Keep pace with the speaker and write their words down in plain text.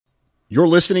You're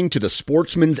listening to the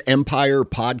Sportsman's Empire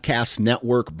Podcast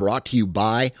Network, brought to you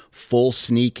by Full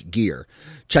Sneak Gear.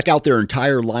 Check out their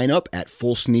entire lineup at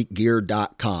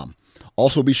fullsneakgear.com.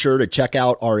 Also be sure to check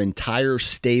out our entire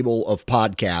stable of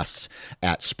podcasts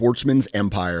at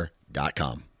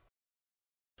sportsmansempire.com.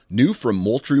 New from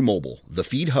Moultrie Mobile, the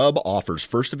Feed Hub offers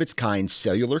first-of-its-kind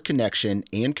cellular connection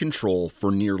and control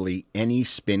for nearly any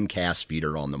spin cast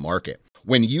feeder on the market.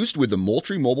 When used with the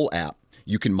Moultrie Mobile app,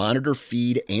 you can monitor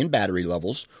feed and battery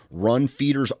levels, run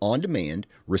feeders on demand,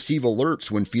 receive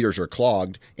alerts when feeders are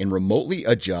clogged, and remotely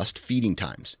adjust feeding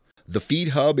times. The Feed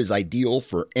Hub is ideal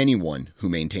for anyone who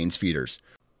maintains feeders.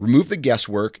 Remove the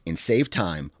guesswork and save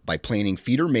time by planning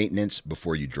feeder maintenance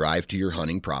before you drive to your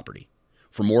hunting property.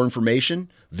 For more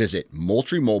information, visit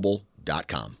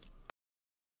MoultrieMobile.com.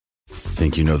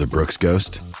 Think you know the Brooks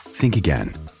Ghost? Think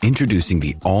again. Introducing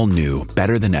the all-new,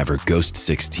 better-than-ever Ghost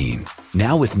 16.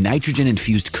 Now with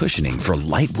nitrogen-infused cushioning for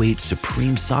lightweight,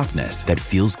 supreme softness that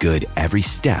feels good every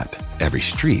step, every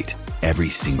street, every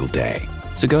single day.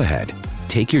 So go ahead,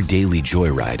 take your daily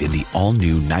joyride in the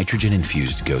all-new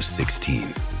nitrogen-infused Ghost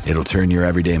 16. It'll turn your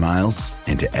everyday miles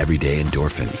into everyday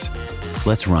endorphins.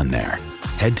 Let's run there.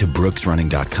 Head to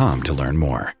brooksrunning.com to learn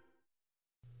more.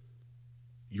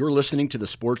 You're listening to the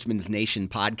Sportsman's Nation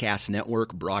Podcast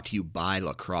Network, brought to you by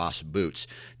Lacrosse Boots.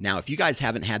 Now, if you guys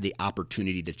haven't had the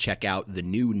opportunity to check out the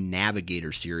new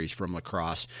Navigator series from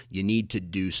Lacrosse, you need to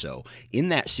do so. In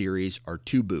that series are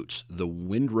two boots, the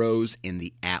Windrose and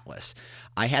the Atlas.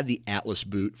 I had the Atlas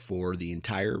boot for the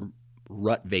entire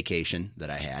rut vacation that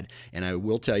I had, and I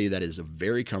will tell you that it is a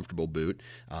very comfortable boot.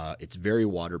 It's very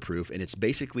waterproof, and it's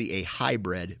basically a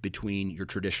hybrid between your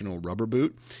traditional rubber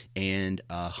boot and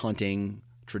hunting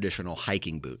traditional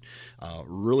hiking boot.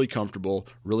 Really comfortable,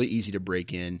 really easy to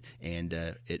break in, and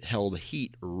it held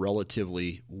heat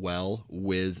relatively well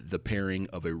with the pairing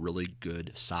of a really good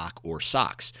sock or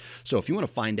socks. So if you want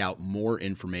to find out more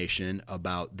information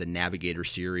about the Navigator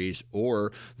series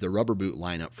or the rubber boot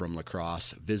lineup from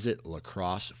Lacrosse, visit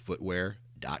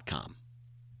lacrossefootwear.com.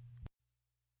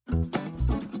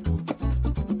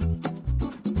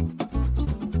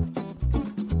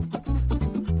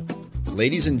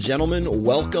 Ladies and gentlemen,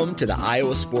 welcome to the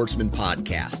Iowa Sportsman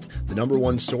Podcast, the number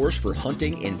one source for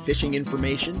hunting and fishing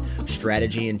information,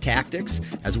 strategy and tactics,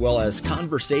 as well as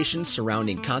conversations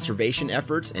surrounding conservation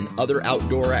efforts and other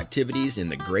outdoor activities in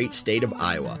the great state of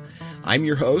Iowa. I'm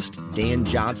your host, Dan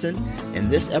Johnson,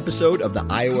 and this episode of the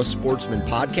Iowa Sportsman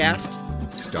Podcast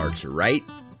starts right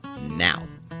now.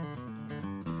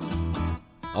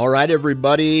 All right,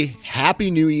 everybody. Happy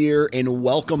New Year and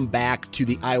welcome back to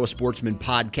the Iowa Sportsman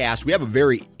Podcast. We have a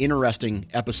very interesting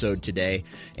episode today,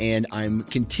 and I'm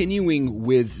continuing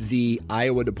with the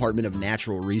Iowa Department of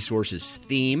Natural Resources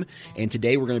theme. And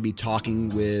today we're going to be talking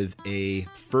with a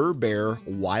fur bear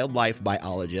wildlife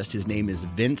biologist. His name is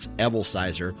Vince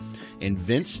Evelsizer, and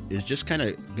Vince is just kind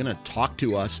of going to talk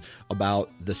to us about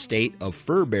the state of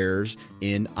fur bears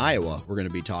in Iowa. We're going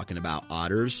to be talking about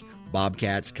otters,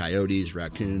 bobcats, coyotes,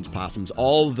 raccoons, possums,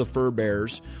 all of the fur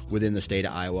bears within the state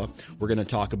of Iowa. We're going to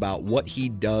talk about what he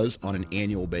does on an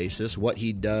annual basis, what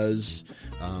he does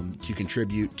to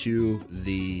contribute to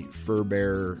the fur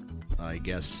bear,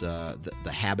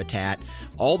 the habitat,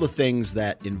 all the things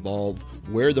that involve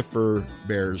where the fur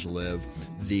bears live,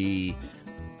 the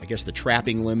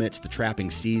trapping limits, the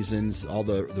trapping seasons, all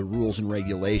the rules and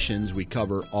regulations. We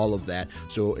cover all of that.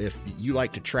 So if you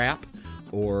like to trap,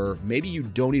 or maybe you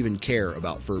don't even care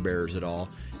about fur bears at all,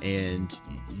 and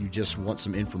you just want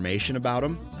some information about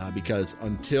them, because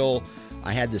until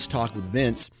I had this talk with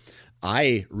Vince,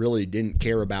 I really didn't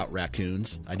care about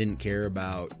raccoons. I didn't care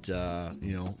about,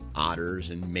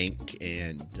 otters and mink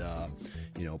and,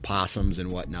 possums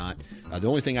and whatnot. The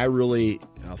only thing I really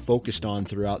focused on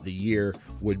throughout the year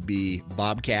would be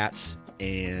bobcats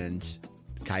and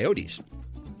coyotes.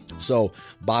 So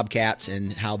bobcats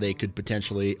and how they could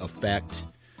potentially affect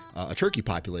a turkey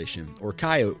population, or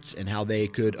coyotes and how they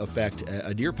could affect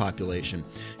a deer population.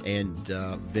 And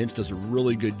Vince does a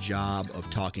really good job of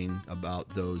talking about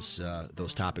those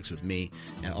topics with me,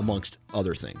 amongst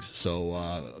other things.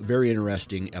 So very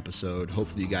interesting episode.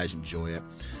 Hopefully you guys enjoy it.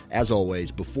 As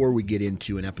always, before we get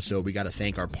into an episode, we got to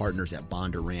thank our partners at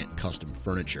Bondurant Custom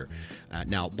Furniture.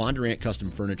 Now, Bondurant Custom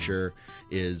Furniture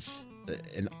is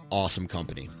an awesome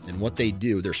company, and what they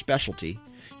do, their specialty,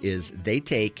 is they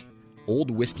take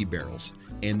old whiskey barrels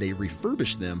and they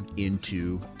refurbish them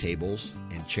into tables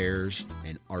and chairs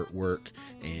and artwork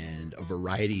and a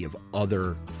variety of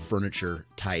other furniture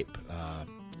type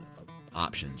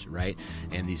options, right?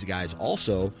 And these guys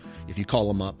also, if you call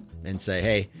them up and say,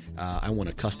 hey, I want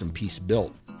a custom piece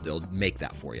built, they'll make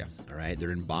that for you. All right.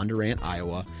 They're in Bondurant,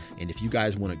 Iowa. And if you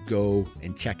guys want to go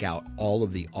and check out all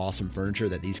of the awesome furniture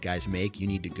that these guys make, you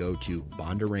need to go to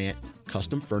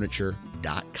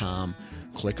BondurantCustomFurniture.com.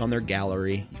 Click on their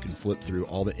gallery. You can flip through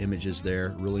all the images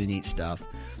there. Really neat stuff.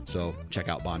 So check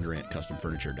out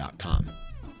BondurantCustomFurniture.com.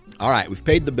 All right. We've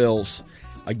paid the bills.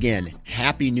 Again,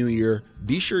 Happy New Year.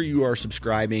 Be sure you are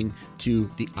subscribing to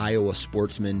the Iowa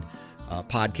Sportsman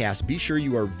podcast. Be sure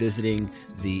you are visiting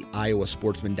the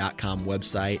iowasportsman.com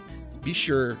website. Be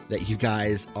sure that you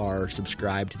guys are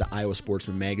subscribed to the Iowa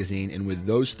Sportsman magazine. And with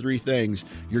those three things,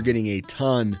 you're getting a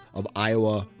ton of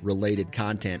Iowa-related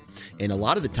content. And a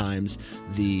lot of the times,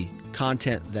 the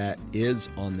content that is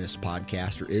on this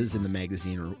podcast or is in the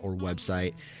magazine or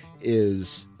website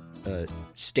is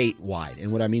statewide.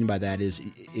 And what I mean by that is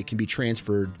it can be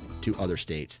transferred to other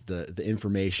states. The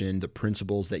information, the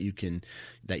principles that you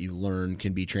learn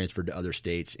can be transferred to other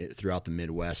states throughout the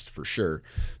Midwest for sure.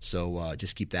 So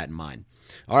just keep that in mind.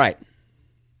 All right.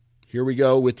 Here we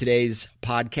go with today's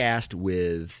podcast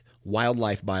with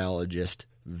wildlife biologist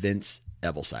Vince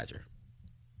Evelsizer.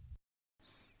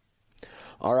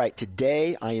 All right,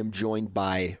 today I am joined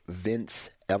by Vince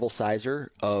Evelsizer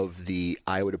of the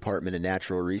Iowa Department of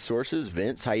Natural Resources.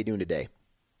 Vince, how you doing today?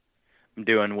 I'm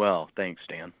doing well. Thanks,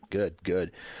 Dan.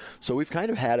 Good. So we've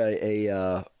kind of had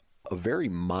a very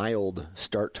mild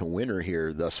start to winter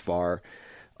here thus far.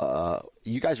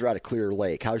 You guys are out of Clear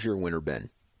Lake. How's your winter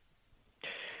been?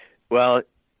 Well,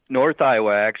 North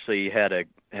Iowa actually had a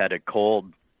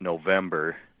cold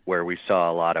November where we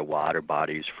saw a lot of water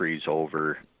bodies freeze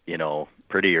over,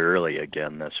 pretty early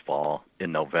again this fall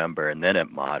in November, and then it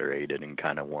moderated and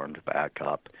kind of warmed back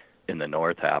up in the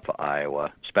north half of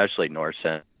Iowa, especially north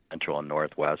central and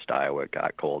northwest Iowa. It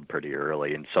got cold pretty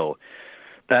early, and so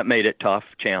that made it tough,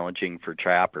 challenging for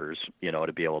trappers,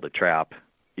 to be able to trap,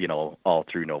 all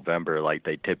through November like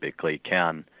they typically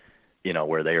can,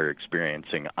 where they are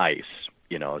experiencing ice,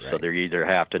 Right. So they're either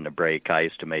having to break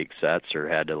ice to make sets or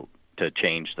had to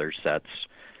change their sets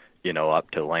up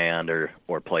to land or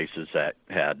places that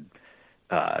had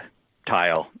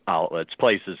tile outlets,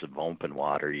 places of open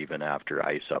water even after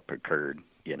ice up occurred,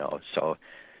 So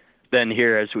then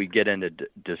here as we get into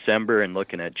December and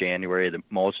looking at January,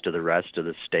 most of the rest of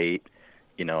the state,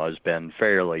 has been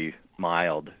fairly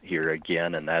mild here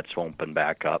again, and that's opened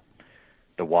back up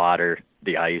the water,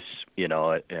 the ice,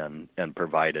 and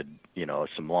provided,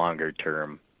 some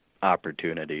longer-term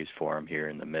opportunities for them here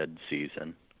in the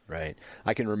mid-season. Right.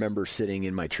 I can remember sitting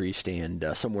in my tree stand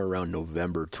somewhere around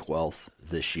November 12th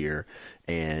this year,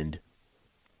 and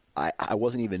I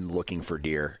wasn't even looking for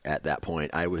deer at that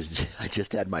point. I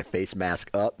just had my face mask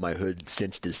up, my hood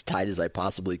cinched as tight as I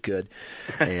possibly could,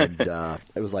 and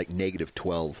it was like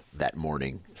 -12 that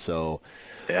morning. So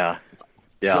yeah.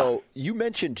 So you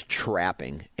mentioned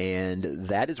trapping, and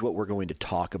that is what we're going to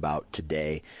talk about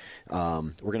today.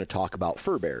 We're going to talk about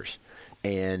fur bears.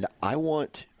 And I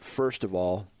want, first of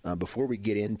all, before we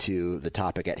get into the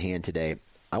topic at hand today,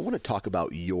 I want to talk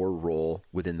about your role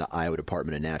within the Iowa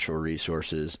Department of Natural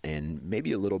Resources and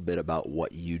maybe a little bit about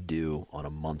what you do on a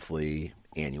monthly,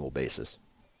 annual basis.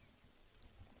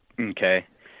 Okay.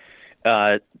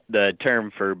 The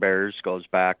term fur bears goes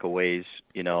back a ways,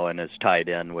 and is tied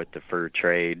in with the fur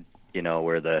trade,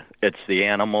 where it's the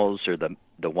animals or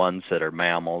the ones that are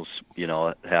mammals,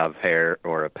 have hair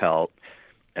or a pelt,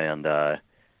 and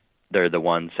they're the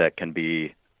ones that can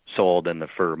be sold in the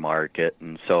fur market.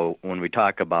 And so when we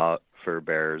talk about fur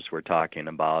bears, we're talking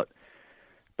about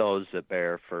those that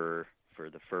bear fur for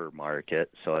the fur market.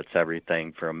 So it's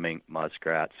everything from mink,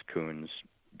 muskrats, coons,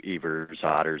 beavers,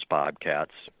 otters,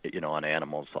 bobcats, and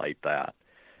animals like that.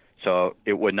 So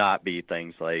it would not be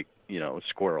things like,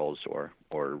 squirrels or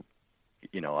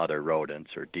other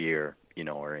rodents or deer,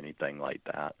 or anything like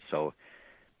that. So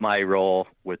my role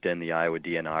within the Iowa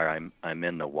DNR, I'm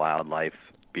in the Wildlife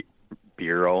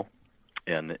Bureau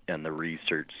and the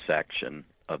research section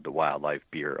of the Wildlife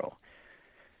Bureau.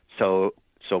 So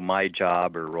my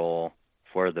job or role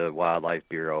for the Wildlife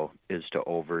Bureau is to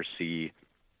oversee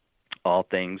all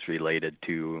things related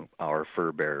to our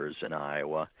fur bearers in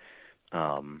Iowa.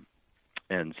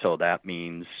 And so that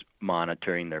means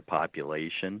monitoring their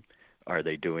population. Are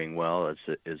they doing well?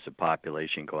 Is the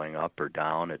population going up or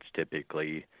down? It's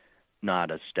typically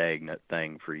not a stagnant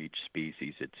thing for each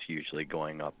species. It's usually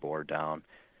going up or down.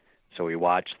 So we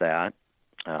watch that.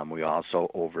 We also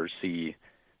oversee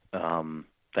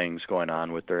things going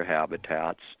on with their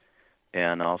habitats,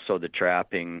 and also the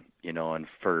trapping, and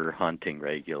fur hunting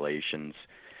regulations.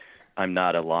 I'm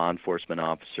not a law enforcement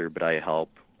officer, but I help,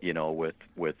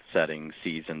 with setting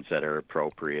seasons that are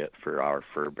appropriate for our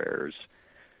fur bearers.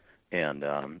 And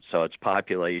so it's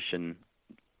population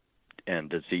and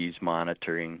disease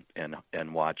monitoring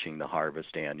and watching the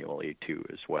harvest annually too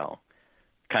as well.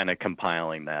 Kind of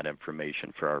compiling that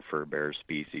information for our fur bear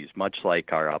species, much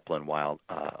like our upland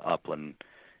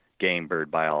game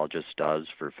bird biologist does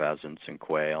for pheasants and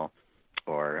quail,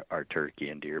 or our turkey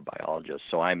and deer biologist.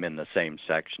 So I'm in the same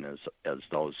section as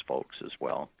those folks as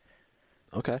well.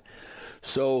 Okay.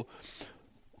 So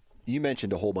you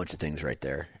mentioned a whole bunch of things right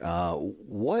there.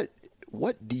 What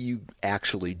do you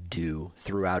actually do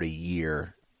throughout a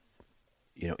year,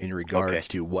 in regards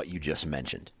to what you just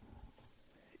mentioned?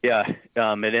 Yeah,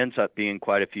 it ends up being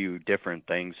quite a few different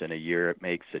things in a year. It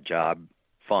makes the job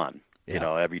fun.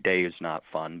 Yeah. Every day is not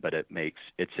fun, but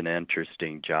it's an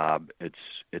interesting job.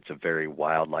 It's a very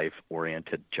wildlife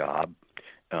oriented job.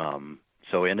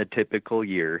 So in a typical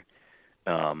year,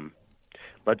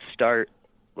 let's start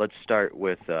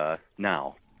with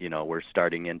now. We're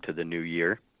starting into the new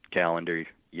year, calendar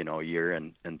year,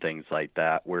 and things like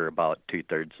that. We're about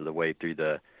 2/3 of the way through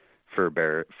the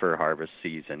fur harvest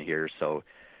season here. So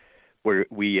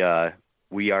we are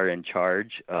in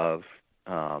charge of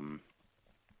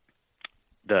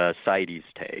the CITES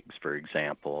tags, for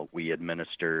example. We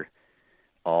administer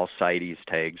all CITES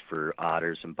tags for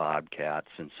otters and bobcats,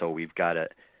 and so we've got to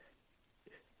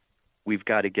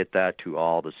get that to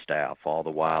all the staff, all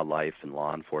the wildlife and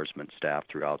law enforcement staff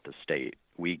throughout the state.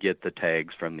 We get the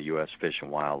tags from the U.S. Fish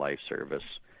and Wildlife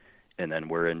Service, and then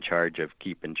we're in charge of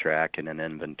keeping track and an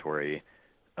inventory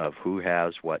of who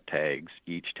has what tags.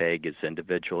 Each tag is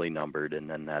individually numbered, and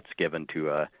then that's given to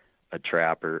a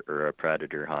trapper or a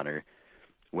predator hunter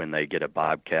when they get a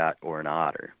bobcat or an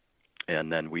otter.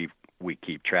 And then we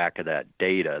keep track of that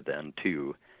data then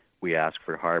too. We ask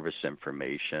for harvest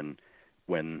information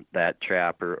when that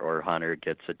trapper or hunter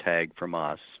gets a tag from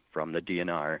us, from the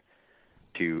DNR,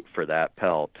 for that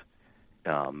pelt.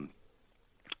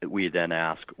 We then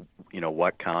ask,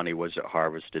 what county was it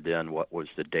harvested in, what was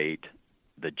the date,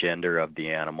 the gender of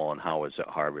the animal, and how was it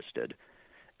harvested.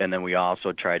 And then we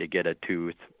also try to get a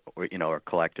tooth or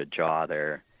collect a jaw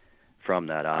there from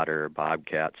that otter or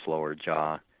bobcat's lower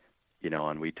jaw,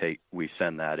 and we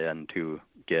send that in to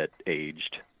get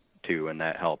aged too, and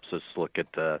that helps us look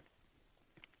at the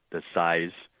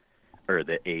size, or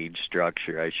the age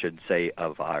structure, I should say,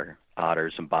 of our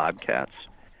otters and bobcats,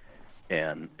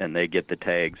 and they get the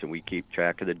tags, and we keep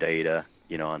track of the data,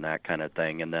 and that kind of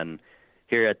thing. And then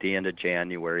here at the end of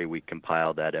January, we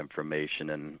compile that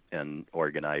information and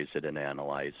organize it and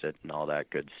analyze it and all that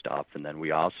good stuff. And then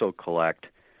we also collect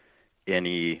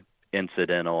any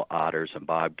incidental otters and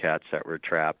bobcats that were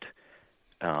trapped.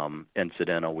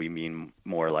 Incidental, we mean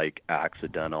more like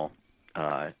accidental.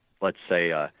 Let's say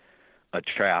a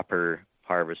trapper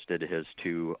harvested his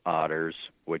 2 otters,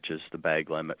 which is the bag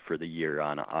limit for the year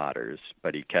on otters,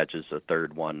 but he catches a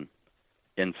third one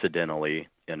incidentally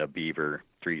in a beaver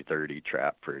 330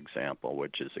 trap, for example,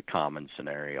 which is a common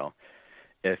scenario.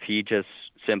 If he just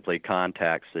simply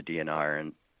contacts the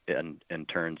DNR and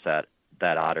turns that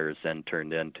otter is then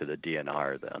turned into the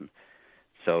DNR then.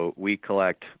 So we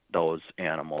collect those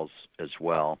animals as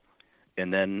well.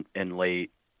 And then in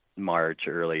late March,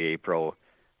 early April,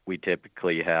 we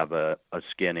typically have a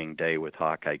skinning day with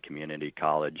Hawkeye Community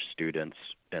College students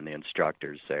and the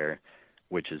instructors there,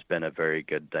 which has been a very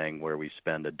good thing, where we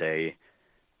spend a day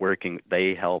working.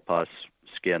 They help us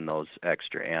skin those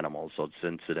extra animals, those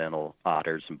incidental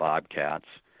otters and bobcats,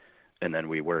 and then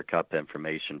we work up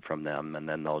information from them. And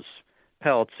then those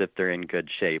pelts, if they're in good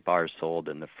shape, are sold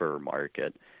in the fur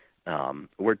market.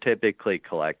 We're typically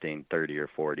collecting 30 or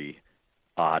 40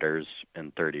 otters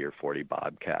and 30 or 40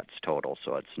 bobcats total,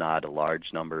 so it's not a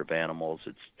large number of animals.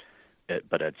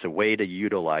 But it's a way to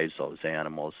utilize those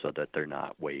animals so that they're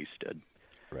not wasted.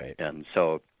 Right. And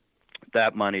so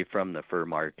that money from the fur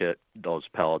market, those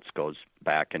pellets, goes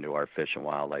back into our Fish and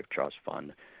Wildlife Trust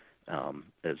Fund,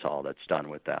 is all that's done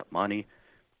with that money.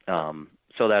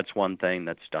 So that's one thing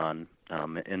that's done.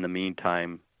 In the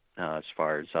meantime, as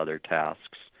far as other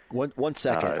tasks. One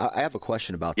second. I have a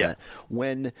question about that.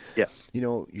 When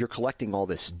you're collecting all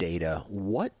this data,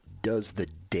 what does the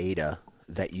data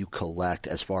that you collect,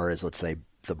 as far as, let's say,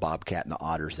 the bobcat and the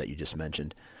otters that you just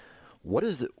mentioned, what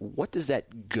does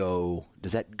that go?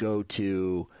 Does that go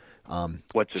to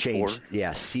what's it change? for?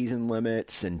 Yeah, season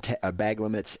limits and bag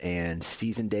limits and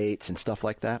season dates and stuff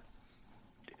like that.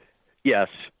 Yes,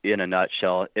 in a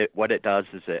nutshell, what it does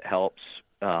is it helps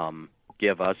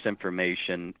give us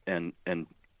information and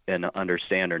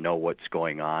understand or know what's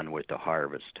going on with the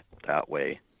harvest. That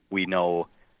way, we know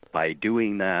by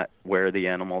doing that where the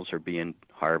animals are being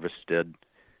harvested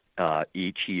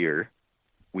each year,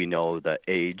 we know the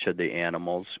age of the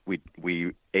animals.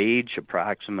 We age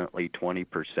approximately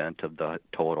 20% of the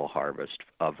total harvest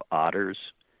of otters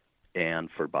and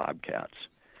for bobcats.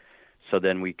 So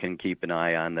then we can keep an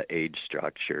eye on the age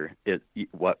structure.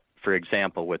 For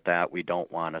example, with that, we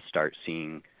don't want to start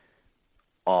seeing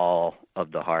all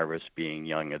of the harvest being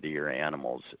young of the year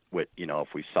animals. If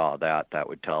we saw that, that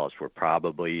would tell us we're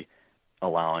probably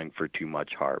allowing for too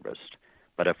much harvest.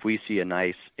 But if we see a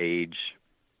nice age,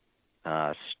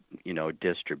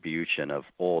 distribution of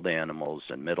old animals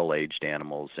and middle-aged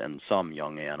animals and some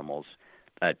young animals,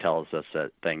 that tells us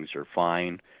that things are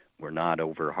fine. We're not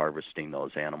over-harvesting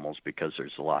those animals because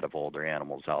there's a lot of older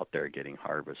animals out there getting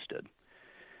harvested.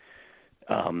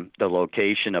 The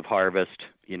location of harvest,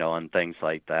 and things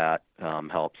like that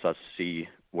helps us see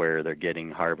where they're getting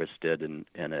harvested, and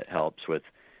it helps with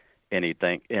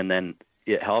anything. And then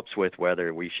it helps with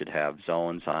whether we should have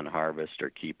zones on harvest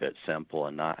or keep it simple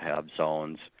and not have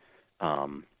zones.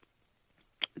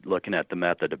 Looking at the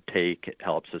method of take, it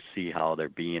helps us see how they're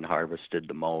being harvested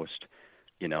the most,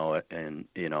 is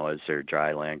there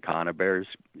dryland conibears,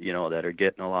 that are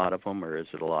getting a lot of them, or is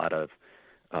it a lot of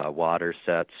water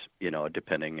sets,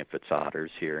 depending if it's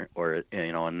otters here, or,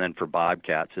 and then for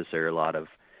bobcats, is there a lot of,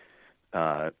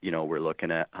 we're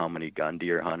looking at how many gun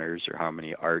deer hunters or how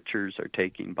many archers are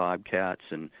taking bobcats,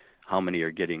 and how many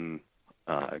are getting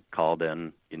called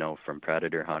in, from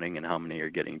predator hunting, and how many are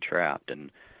getting trapped.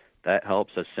 And that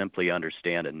helps us simply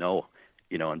understand and know,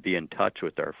 and be in touch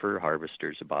with our fur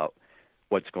harvesters about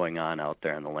what's going on out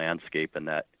there in the landscape. And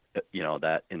that,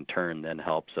 that in turn then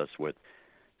helps us with,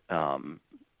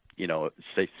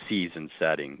 season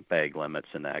setting, bag limits,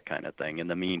 and that kind of thing. In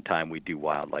the meantime, we do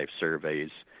wildlife surveys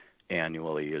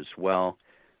annually as well,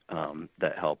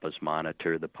 that help us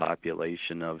monitor the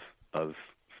population of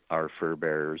our fur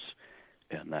bearers,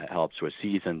 and that helps with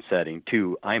season setting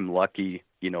too. I'm lucky,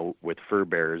 with fur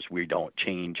bearers, we don't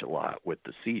change a lot with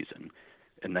the season,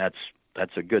 and that's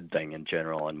a good thing in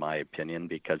general, in my opinion,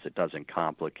 because it doesn't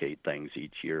complicate things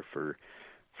each year for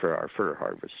our fur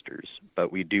harvesters.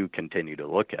 But we do continue to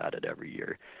look at it every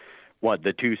year.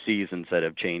 The two seasons that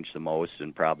have changed the most,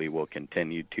 and probably will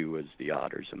continue to, is the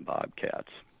otters and bobcats.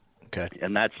 Okay.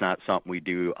 And that's not something we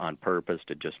do on purpose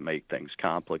to just make things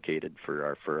complicated for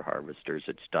our fur harvesters.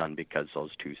 It's done because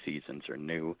those two seasons are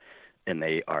new, and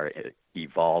they are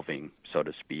evolving, so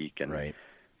to speak, and right.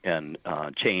 and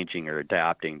changing or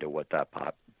adapting to what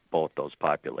both those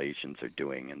populations are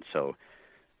doing. And so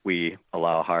we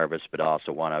allow harvest, but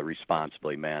also want to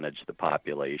responsibly manage the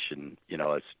population,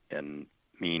 and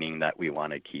meaning that we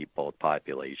want to keep both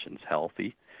populations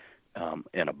healthy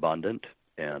and abundant,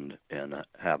 and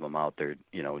have them out there,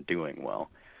 doing well,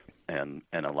 and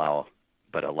allow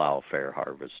fair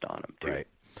harvest on them too. Right.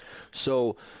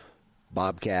 So,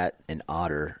 bobcat and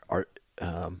otter are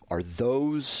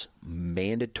those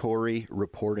mandatory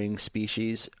reporting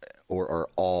species, or are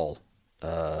all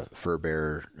fur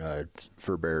bearers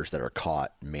that are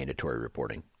caught mandatory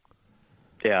reporting?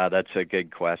 Yeah, that's a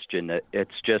good question.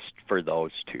 It's just for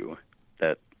those two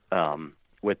that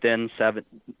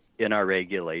in our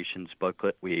regulations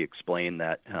booklet, we explain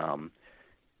that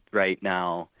right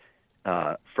now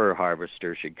fur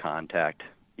harvesters should contact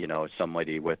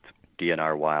somebody with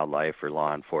DNR Wildlife or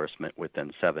law enforcement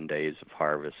within 7 days of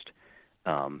harvest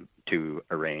to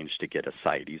arrange to get a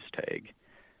CITES tag.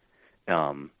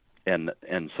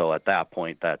 And so at that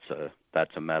point, that's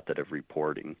a method of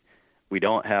reporting. We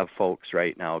don't have folks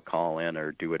right now call in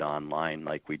or do it online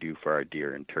like we do for our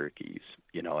deer and turkeys.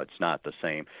 It's not the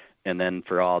same. And then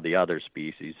for all the other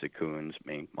species, the coons,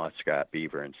 mink, muskrat,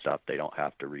 beaver, and stuff, they don't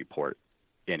have to report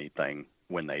anything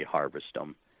when they harvest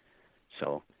them.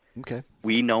 So okay,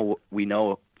 we know.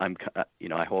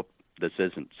 I hope this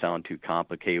doesn't sound too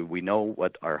complicated. We know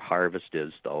what our harvest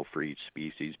is, though, for each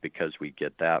species, because we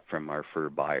get that from our fur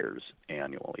buyers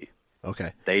annually.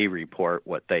 Okay. They report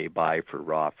what they buy for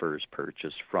raw furs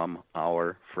purchased from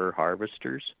our fur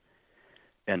harvesters,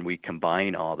 and we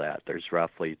combine all that. There's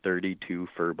roughly 32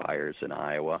 fur buyers in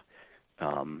Iowa,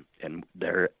 and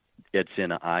it's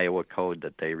in an Iowa code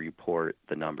that they report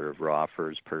the number of raw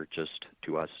furs purchased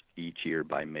to us each year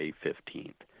by May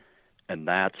 15th. And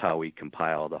that's how we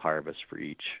compile the harvest for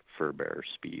each fur bearer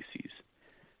species.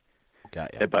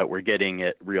 Got you. But we're getting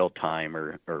it real time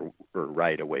or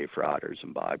right away for otters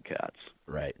and bobcats.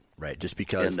 Right. Just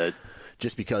because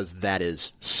that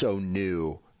is so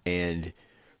new, and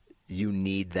you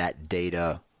need that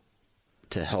data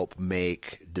to help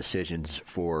make decisions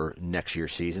for next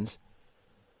year's seasons.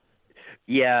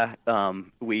 Yeah,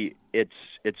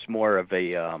 it's more of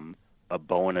a a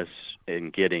bonus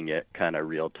in getting it kind of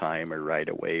real time or right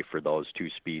away for those two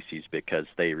species because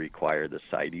they require the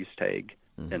CITES tag.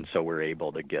 And so we're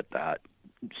able to get that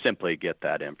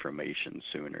information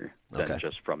sooner than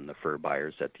just from the fur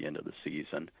buyers at the end of the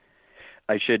season.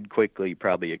 I should quickly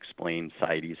probably explain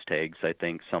CITES tags. I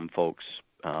think some folks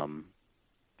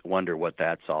wonder what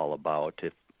that's all about.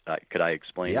 If could I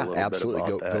explain a little absolutely. bit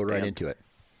about that? Go right into it.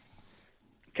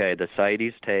 Okay, the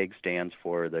CITES tag stands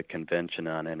for the Convention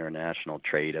on International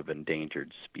Trade of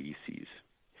Endangered Species.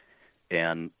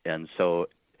 And so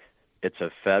it's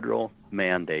a federal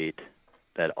mandate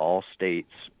that all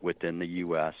states within the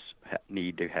U.S.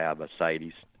 need to have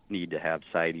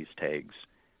CITES tags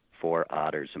for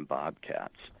otters and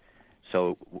bobcats.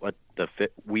 So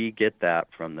we get that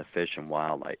from the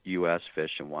U.S.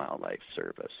 Fish and Wildlife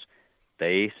Service.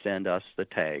 They send us the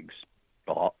tags.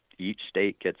 Each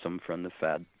state gets them from the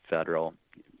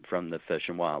from the Fish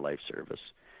and Wildlife Service,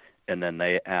 and then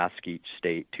they ask each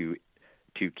state to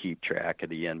keep track of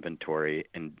the inventory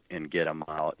and get them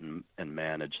out and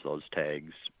manage those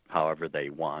tags however they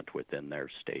want within their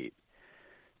state.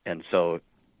 And so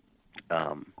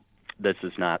this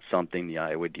is not something the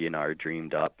Iowa DNR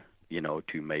dreamed up,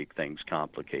 to make things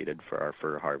complicated for our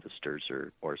fur harvesters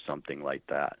or something like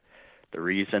that. The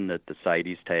reason that the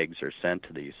CITES tags are sent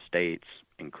to these states,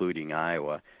 including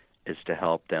Iowa, is to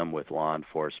help them with law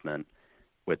enforcement,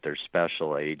 with their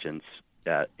special agents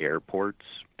at airports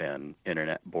and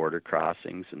internet border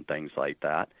crossings and things like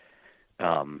that.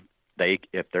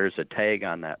 If there's a tag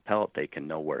on that pelt, they can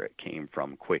know where it came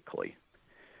from quickly.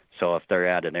 So if they're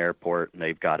at an airport and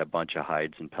they've got a bunch of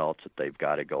hides and pelts that they've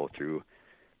got to go through,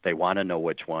 they want to know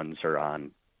which ones are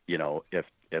on,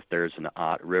 if there's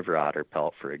a river otter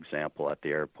pelt, for example, at the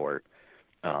airport,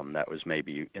 that was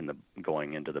maybe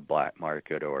going into the black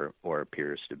market or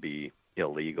appears to be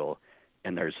illegal,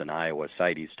 and there's an Iowa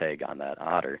CITES tag on that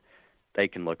otter, they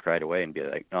can look right away and be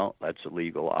like, no, that's a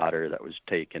legal otter that was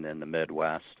taken in the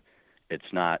Midwest.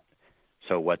 It's not.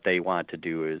 So what they want to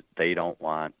do is they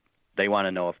want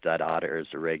to know if that otter is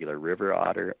a regular river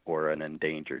otter or an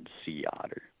endangered sea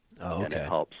otter. Oh, okay. And it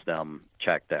helps them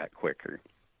check that quicker.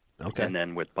 Okay. And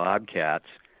then with bobcats,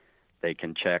 they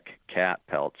can check cat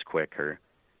pelts quicker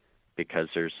because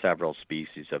there's several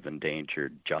species of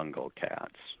endangered jungle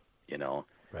cats,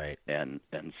 Right. And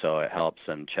so it helps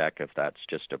them check if that's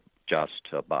just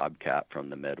a bobcat from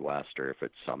the Midwest or if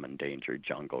it's some endangered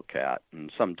jungle cat.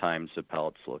 And sometimes the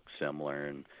pelts look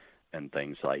similar and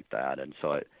things like that. And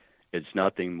so it's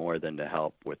nothing more than to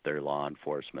help with their law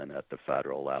enforcement at the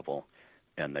federal level.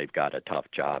 And they've got a tough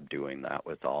job doing that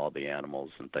with all the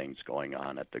animals and things going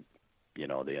on at the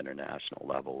international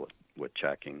level with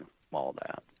checking all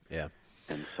that. Yeah.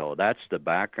 And so that's the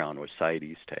background with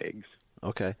CITES tags.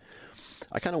 Okay.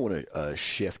 I kind of want to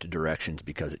shift directions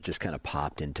because it just kind of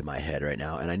popped into my head right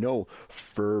now. And I know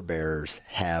fur bearers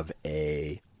have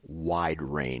a wide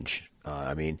range.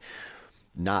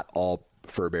 Not all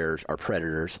fur bearers are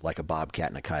predators like a bobcat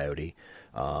and a coyote.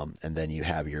 And then you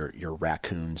have your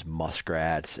raccoons,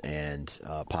 muskrats, and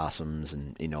possums,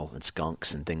 and and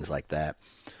skunks and things like that,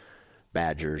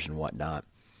 badgers and whatnot.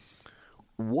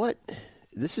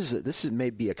 This may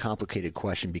be a complicated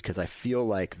question because I feel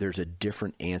like there's a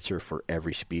different answer for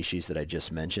every species that I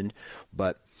just mentioned.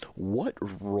 But what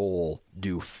role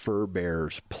do fur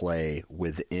bearers play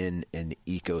within an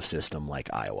ecosystem like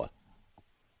Iowa?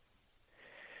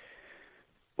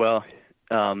 Well,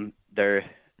 they're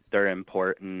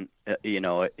important,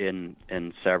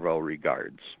 in several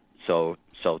regards. So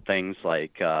things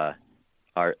like the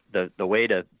way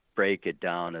to break it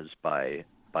down is by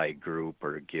group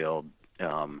or guild.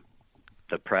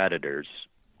 The predators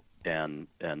and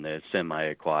the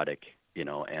semi-aquatic,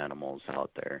 animals out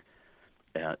there.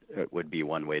 It would be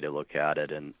one way to look at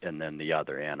it, and then the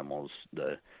other animals.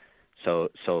 So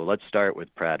let's start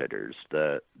with predators.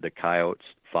 The coyotes,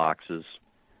 foxes,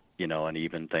 and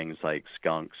even things like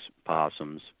skunks,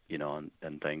 possums,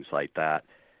 and things like that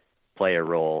play a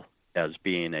role as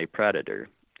being a predator,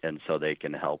 and so they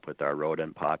can help with our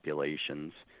rodent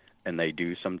populations. And they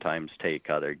do sometimes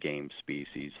take other game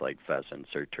species like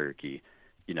pheasants or turkey,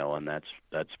 and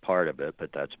that's part of it, but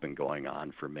that's been going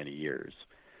on for many years.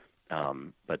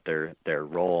 But their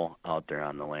role out there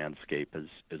on the landscape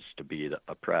is to be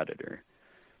a predator.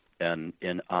 And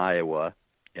in Iowa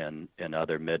and in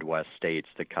other Midwest states,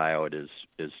 the coyote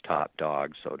is top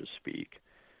dog, so to speak.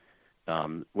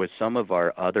 With some of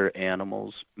our other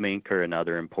animals, mink are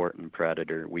another important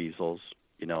predator, weasels,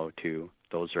 too.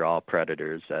 Those are all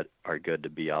predators that are good to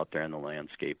be out there in the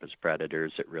landscape as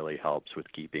predators. It really helps with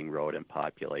keeping rodent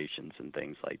populations and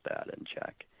things like that in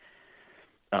check.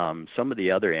 some of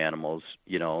the other animals,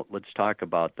 let's talk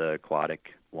about the aquatic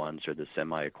ones or the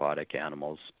semi-aquatic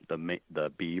animals,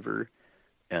 the beaver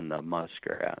and the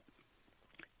muskrat.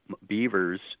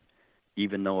 Beavers,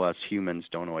 even though us humans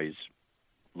don't always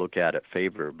look at it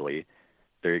favorably,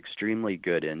 they're extremely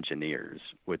good engineers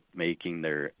with making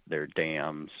their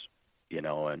dams,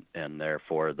 and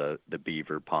therefore the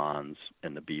beaver ponds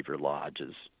and the beaver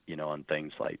lodges, and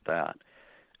things like that.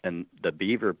 And the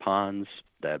beaver ponds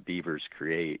that beavers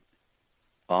create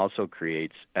also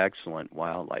creates excellent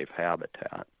wildlife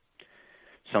habitat.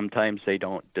 Sometimes they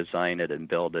don't design it and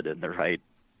build it in the right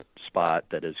spot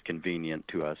that is convenient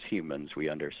to us humans. We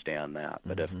understand that.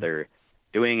 But if they're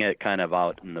doing it kind of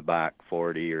out in the back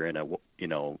 40 or in a,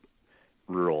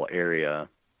 rural area,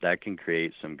 that can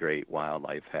create some great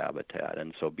wildlife habitat.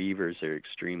 And so beavers are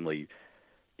extremely,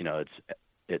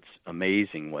 it's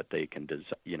amazing what they can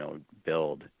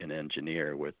build and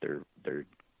engineer with their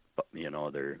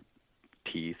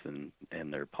teeth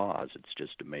and their paws. It's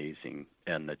just amazing.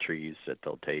 And the trees that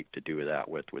they'll take to do that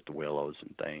with the willows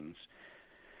and things.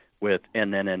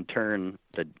 And then in turn,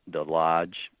 the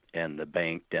lodge and the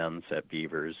bank dens that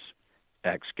beavers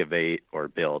excavate or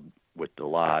build with the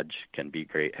lodge can be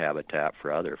great habitat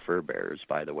for other fur bearers,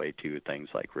 by the way, too, things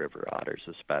like river otters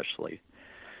especially.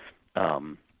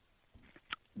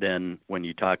 Then when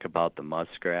you talk about the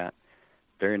muskrat,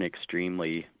 they're an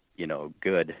extremely,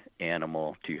 good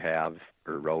animal to have,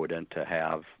 or rodent to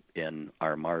have in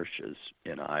our marshes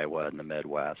in Iowa and the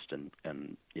Midwest and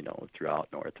throughout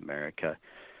North America.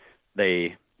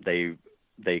 They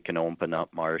can open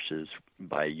up marshes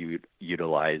by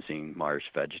utilizing marsh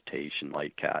vegetation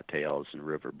like cattails and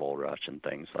river bulrush and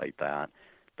things like that.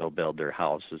 They'll build their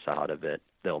houses out of it.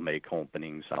 They'll make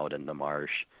openings out in the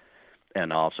marsh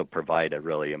and also provide a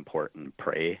really important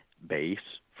prey base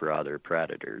for other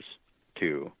predators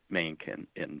too. Mink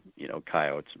and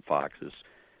coyotes and foxes,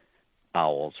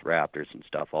 owls, raptors and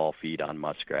stuff all feed on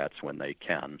muskrats when they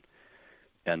can.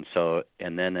 And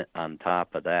then on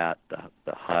top of that, the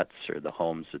huts or the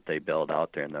homes that they build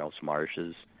out there in those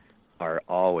marshes are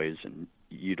always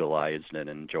utilized and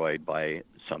enjoyed by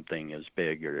something as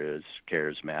big or as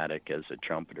charismatic as a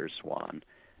trumpeter swan.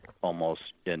 Almost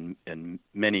in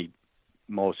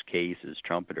most cases,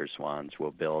 trumpeter swans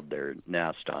will build their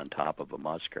nest on top of a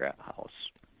muskrat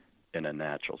house in a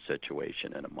natural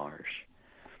situation in a marsh.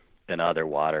 And other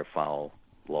waterfowl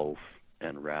loaf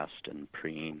and rest and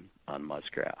preen on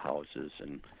muskrat houses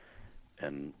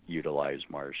and utilize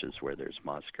marshes where there's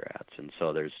muskrats. And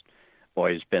so there's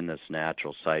always been this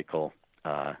natural cycle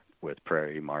with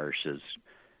prairie marshes,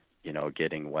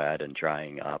 getting wet and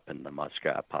drying up, and the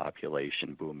muskrat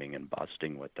population booming and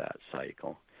busting with that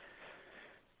cycle.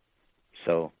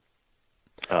 So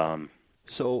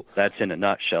that's in a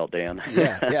nutshell, Dan.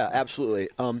 yeah, absolutely.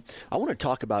 I want to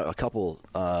talk about a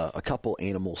couple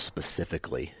animals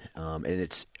specifically,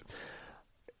 and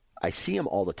I see them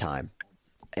all the time,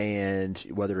 and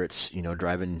whether it's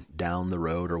driving down the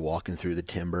road or walking through the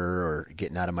timber or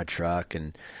getting out of my truck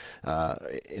and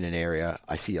in an area,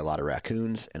 I see a lot of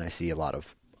raccoons and I see a lot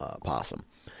of possum,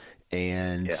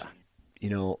 and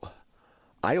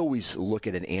I always look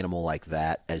at an animal like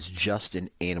that as just an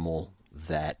animal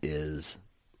that is,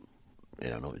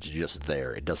 it's just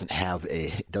there. It doesn't have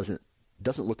doesn't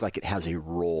look like it has a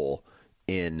role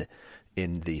in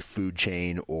the food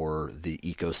chain or the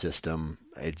ecosystem.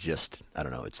 It just,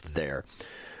 it's there.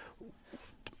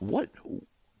 What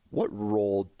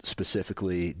role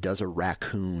specifically does a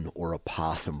raccoon or a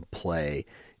possum play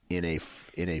in a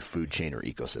food chain or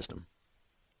ecosystem?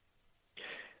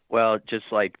 Well, just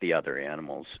like the other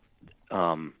animals,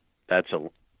 let's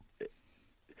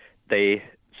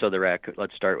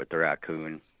start with the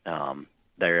raccoon.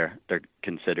 They're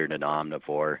considered an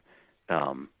omnivore.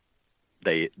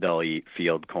 They'll eat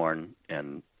field corn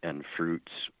and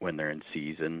fruits when they're in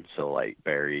season, so like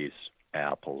berries,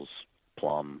 apples,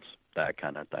 plums, that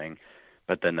kind of thing.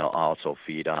 But then they'll also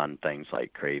feed on things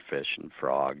like crayfish and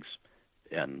frogs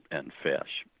and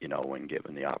fish, when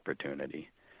given the opportunity.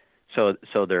 So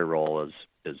their role is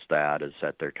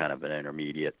that they're kind of an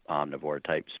intermediate omnivore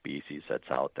type species that's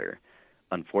out there.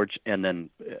 And then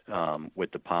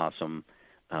with the possum,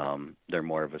 they're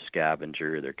more of a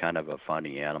scavenger. They're kind of a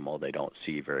funny animal. They don't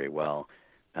see very well,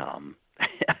 and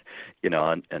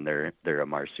they're a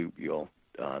marsupial.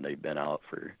 They've been out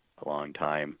for a long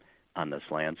time on this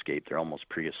landscape. They're almost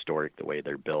prehistoric the way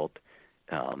they're built.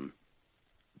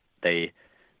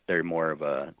 They're more of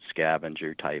a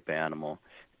scavenger type animal.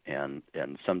 And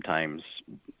sometimes,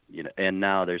 and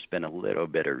now there's been a little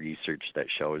bit of research that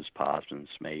shows possums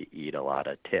may eat a lot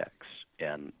of ticks,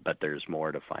 but there's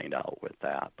more to find out with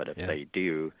that. But if they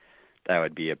do, that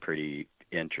would be a pretty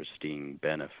interesting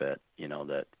benefit,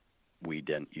 that we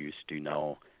didn't used to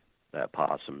know that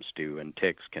possums do. And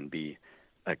ticks can be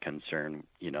a concern,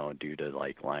 due to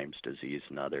like Lyme's disease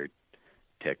and other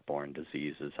tick-borne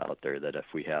diseases out there, that if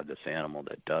we have this animal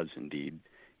that does indeed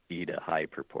eat a high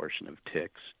proportion of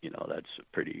ticks, that's a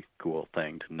pretty cool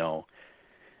thing to know.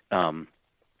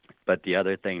 But the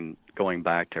other thing, going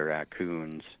back to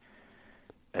raccoons,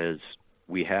 is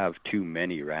we have too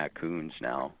many raccoons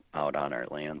now out on our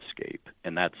landscape,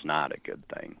 and that's not a good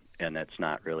thing, and it's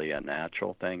not really a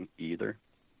natural thing either.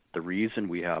 The reason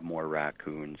we have more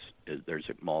raccoons is there's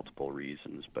multiple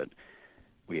reasons, but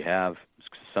we have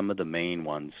some of the main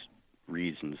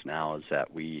reasons now is that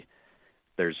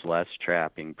there's less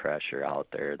trapping pressure out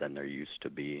there than there used to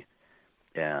be,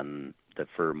 and the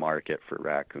fur market for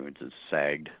raccoons has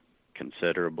sagged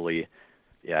considerably.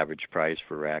 The average price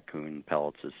for raccoon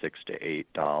pellets is $6 to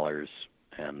 $8,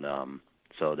 and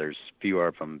so there's fewer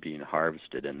of them being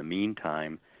harvested. In the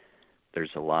meantime,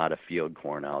 there's a lot of field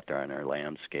corn out there on our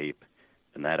landscape,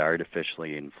 and that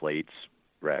artificially inflates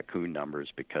raccoon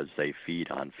numbers because they feed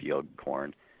on field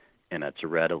corn, and it's a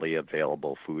readily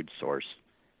available food source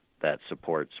that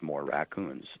supports more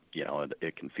raccoons.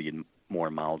 It can feed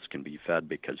more mouths can be fed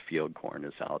because field corn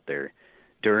is out there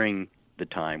during the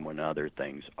time when other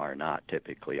things are not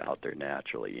typically out there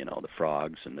naturally. The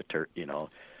frogs and the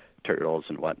turtles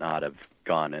and whatnot have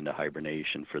gone into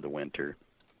hibernation for the winter,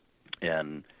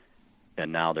 and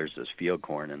now there's this field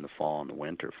corn in the fall and the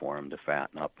winter for them to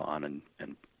fatten up on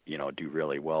and do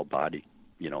really well body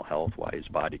health-wise,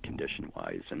 body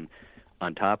condition-wise. And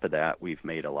on top of that, we've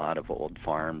made a lot of old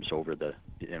farms over the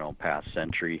past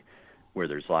century where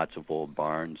there's lots of old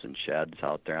barns and sheds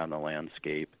out there on the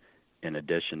landscape in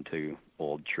addition to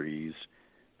old trees.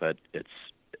 But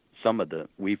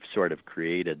we've sort of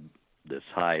created this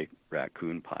high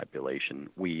raccoon population,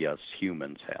 we as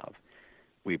humans have.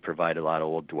 We provide a lot of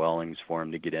old dwellings for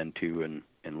them to get into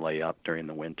and lay up during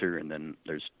the winter, and then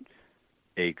there's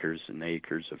acres and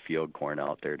acres of field corn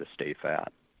out there to stay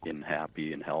fat and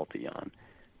happy and healthy on.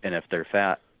 And if they're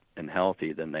fat and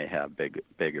healthy, then they have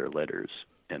bigger litters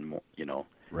and more,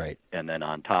 Right. And then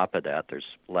on top of that, there's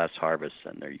less harvest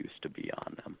than there used to be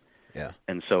on them. Yeah.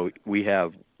 And so we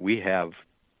have way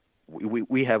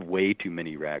too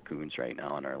many raccoons right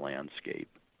now on our landscape,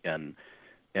 and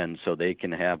so they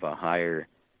can have a higher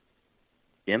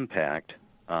impact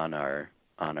on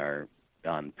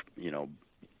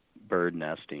bird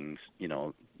nestings,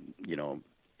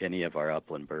 any of our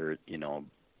upland bird,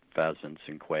 pheasants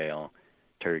and quail,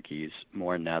 turkeys.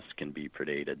 More nests can be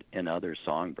predated, and other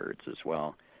songbirds as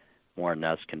well. More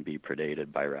nests can be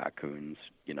predated by raccoons,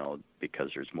 because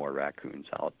there's more raccoons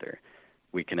out there.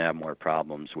 We can have more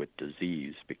problems with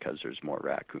disease because there's more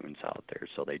raccoons out there,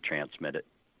 so they transmit it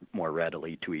more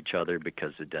readily to each other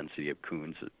because the density of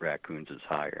raccoons is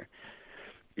higher,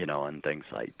 and things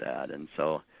like that. And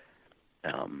so,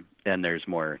 and there's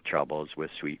more troubles with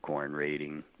sweet corn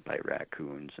raiding by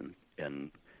raccoons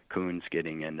and coons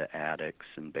getting into attics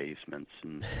and basements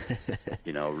and,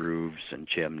 roofs and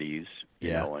chimneys,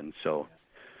 and so.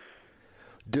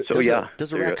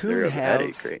 Does a raccoon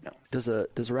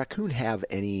have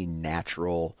any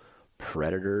natural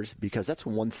predators? Because that's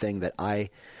one thing that I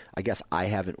guess I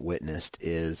haven't witnessed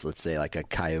is, let's say, like a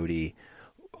coyote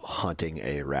hunting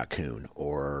a raccoon,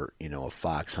 or a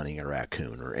fox hunting a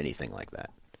raccoon, or anything like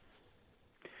that.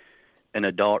 An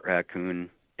adult raccoon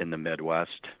in the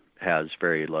Midwest has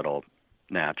very little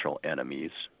natural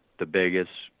enemies. The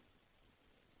biggest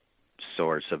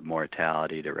source of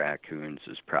mortality to raccoons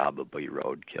is probably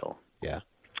roadkill. Yeah.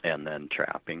 And then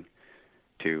trapping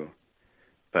too.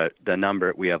 But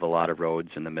we have a lot of roads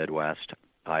in the Midwest,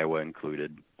 Iowa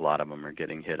included. A lot of them are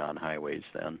getting hit on highways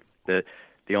then. The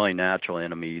only natural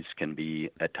enemies can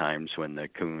be at times when the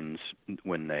coons,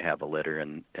 when they have a litter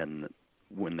and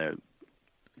when the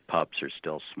pups are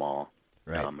still small.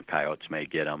 Right. Coyotes may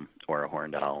get them, or a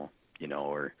horned owl,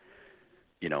 or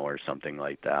something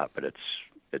like that, but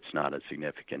it's not a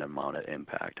significant amount of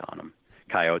impact on them.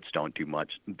 Coyotes don't do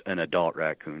much. An adult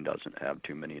raccoon doesn't have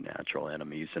too many natural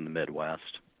enemies in the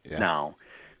Midwest. Yeah. Now,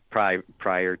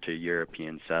 prior to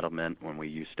European settlement, when we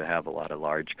used to have a lot of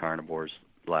large carnivores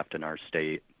left in our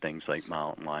state, things like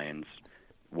mountain lions,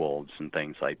 wolves, and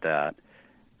things like that,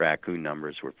 raccoon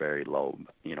numbers were very low,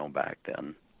 back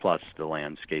then. Plus, the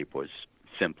landscape was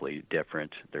simply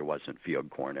different. There wasn't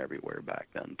field corn everywhere back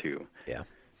then, too. Yeah.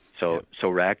 So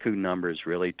raccoon numbers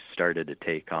really started to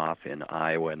take off in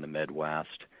Iowa and the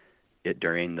Midwest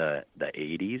during the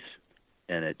 80s,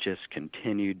 and it just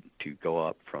continued to go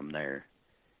up from there.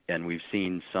 And we've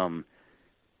seen some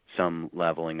some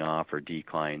leveling off or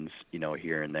declines,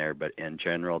 here and there. But in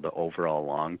general, the overall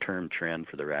long-term trend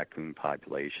for the raccoon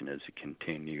population is a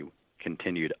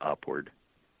continued upward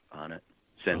on it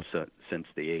since the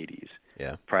 80s.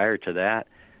 Yeah. Prior to that,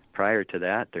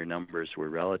 their numbers were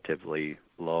relatively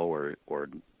low or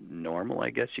normal, I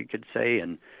guess you could say.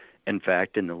 And in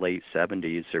fact, in the late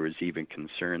 70s, there was even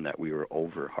concern that we were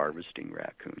over-harvesting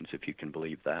raccoons, if you can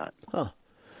believe that. Huh.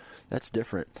 That's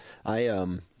different. I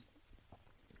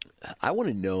want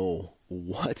to know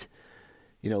what,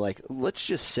 let's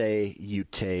just say you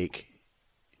take,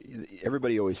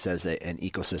 everybody always says that an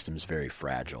ecosystem is very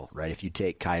fragile, right? If you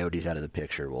take coyotes out of the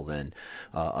picture, well, then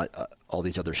all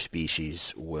these other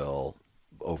species will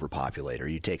overpopulate. Or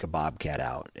you take a bobcat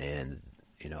out and,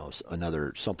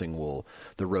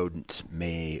 the rodents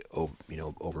may,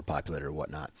 overpopulate or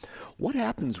whatnot. What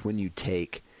happens when you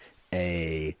take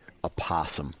a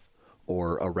possum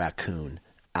or a raccoon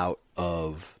out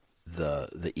of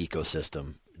the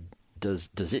ecosystem?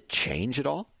 Does it change at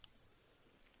all?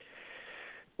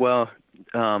 Well,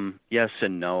 yes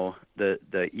and no. The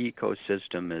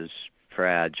ecosystem is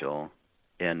fragile,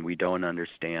 and we don't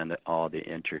understand all the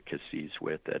intricacies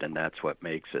with it, and that's what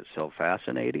makes it so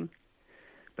fascinating.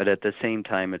 But at the same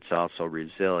time, it's also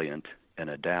resilient and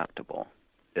adaptable.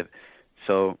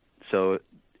 So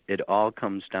it all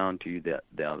comes down to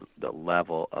the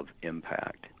level of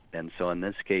impact. And so in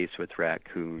this case with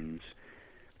raccoons,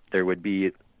 it would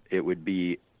be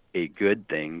a good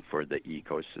thing for the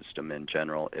ecosystem in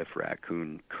general if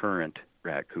current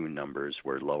raccoon numbers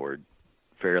were lowered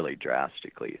fairly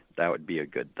drastically. That would be a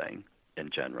good thing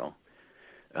in general.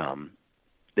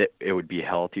 It would be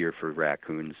healthier for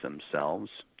raccoons themselves.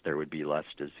 There would be less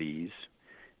disease.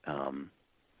 And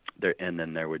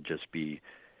then there would just be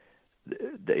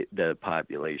the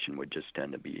population would just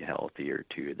tend to be healthier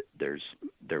too.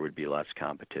 There would be less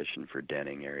competition for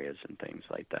denning areas and things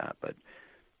like that. But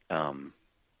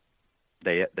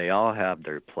they all have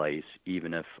their place,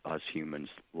 even if us humans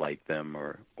like them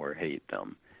or hate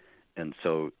them. And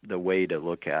so the way to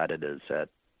look at it is that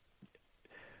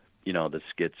this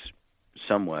gets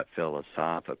somewhat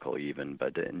philosophical even,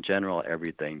 but in general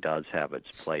everything does have its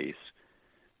place.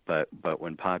 But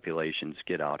when populations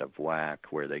get out of whack,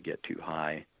 where they get too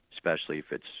high, especially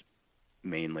if it's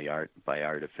mainly by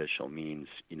artificial means,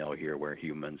 here where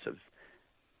humans have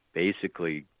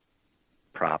basically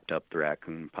propped up the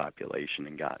raccoon population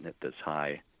and gotten it this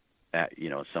high,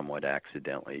 somewhat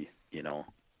accidentally,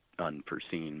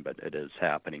 unforeseen, but it is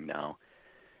happening now.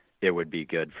 It would be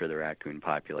good for the raccoon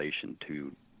population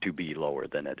to be lower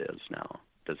than it is now.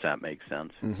 Does that make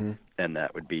sense? Mm-hmm. And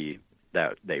that would be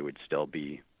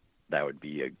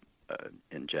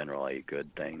in general a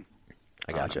good thing.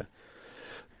 I gotcha.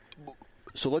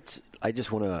 So let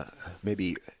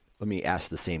me ask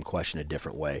the same question a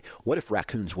different way. What if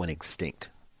raccoons went extinct?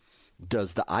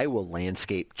 Does the Iowa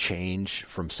landscape change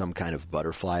from some kind of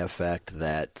butterfly effect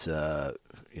that,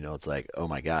 it's like, oh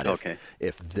my God, okay.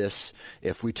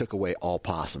 if we took away all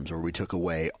possums or we took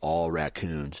away all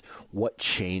raccoons, what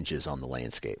changes on the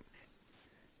landscape?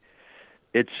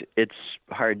 It's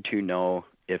hard to know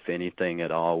if anything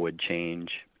at all would change,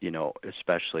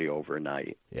 especially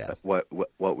overnight. Yeah.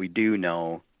 What we do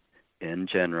know in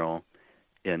general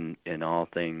in all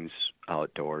things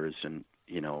outdoors and,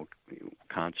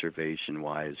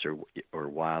 conservation-wise or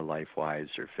wildlife-wise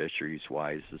or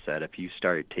fisheries-wise is that if you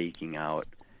start taking out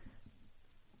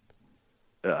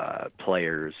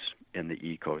players in the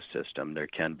ecosystem, there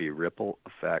can be ripple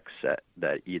effects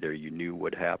that either you knew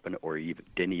would happen or even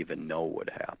didn't even know would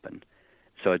happen.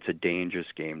 So it's a dangerous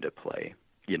game to play,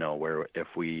 where if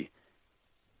we,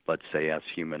 let's say us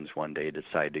humans one day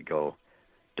decide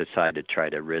to try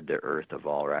to rid the earth of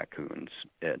all raccoons,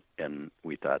 and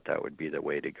we thought that would be the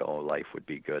way to go, life would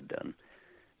be good then.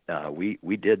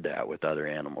 We did that with other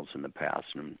animals in the past,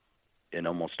 and in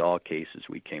almost all cases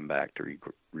we came back to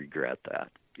regret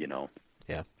that,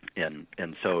 Yeah.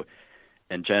 And so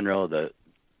in general the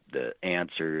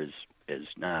answer is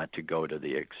not to go to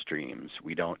the extremes.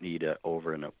 We don't need this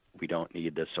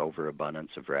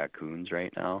overabundance of raccoons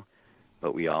right now,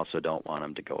 but we also don't want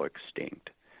them to go extinct.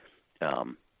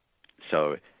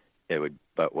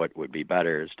 But what would be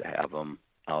better is to have them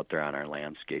out there on our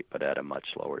landscape, but at a much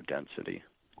lower density.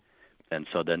 And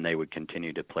so then they would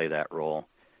continue to play that role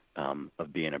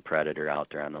of being a predator out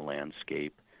there on the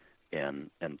landscape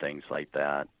and things like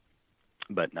that,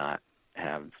 but not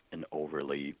have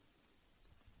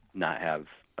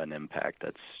an impact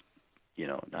that's,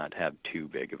 not have too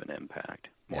big of an impact,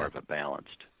 more of a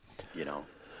balanced,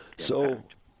 So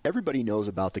impact. Everybody knows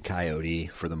about the coyote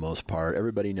for the most part.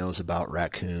 Everybody knows about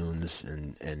raccoons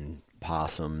and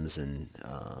possums and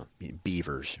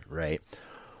beavers, right?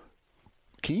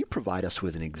 Can you provide us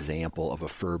with an example of a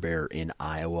fur bear in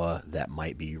Iowa that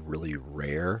might be really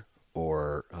rare,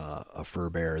 or a fur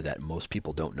bear that most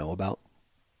people don't know about?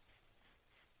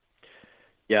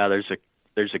 Yeah,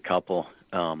 there's a couple.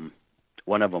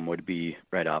 One of them would be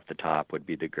right off the top would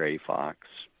be the gray fox.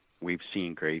 We've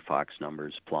seen gray fox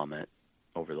numbers plummet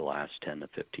over the last 10 to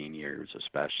 15 years,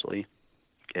 especially,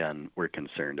 and we're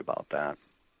concerned about that.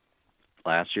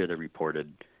 Last year, they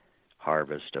reported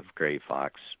harvest of gray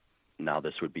fox. Now,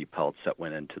 this would be pelts that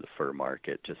went into the fur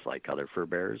market, just like other fur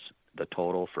bears. The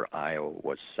total for Iowa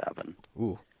was 7.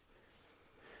 Ooh.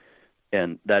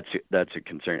 And that's a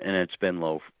concern. And it's been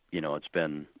low. It's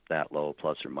been that low,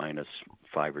 plus or minus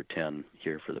 5 or 10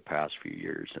 here for the past few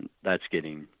years, and that's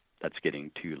getting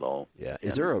too low. Yeah.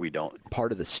 Is there a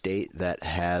part of the state that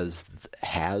has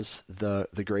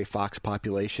the gray fox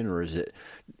population, or is it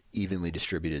evenly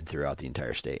distributed throughout the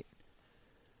entire state?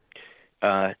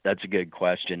 That's a good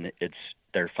question.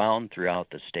 They're found throughout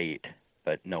the state,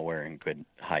 but nowhere in good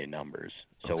high numbers.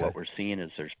 So Okay. What we're seeing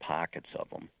is there's pockets of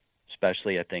them,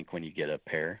 especially I think when you get a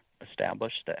pair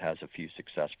established that has a few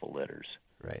successful litters.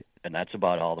 Right. And that's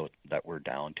about all that we're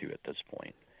down to at this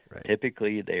point. Right.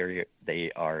 Typically,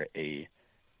 they are a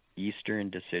eastern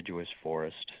deciduous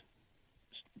forest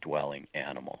dwelling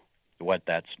animal. What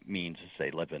that means is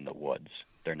they live in the woods.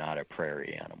 They're not a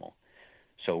prairie animal.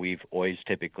 So we've always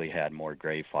typically had more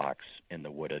gray fox in the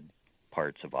wooded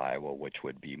parts of Iowa, which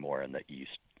would be more in the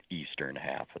eastern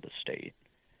half of the state.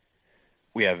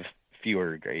 We have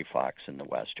fewer gray fox in the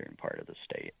western part of the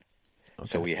state. Okay.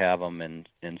 So we have them in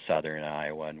southern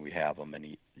Iowa, and we have them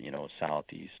in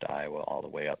southeast Iowa all the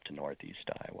way up to northeast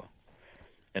Iowa.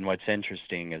 And what's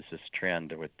interesting is this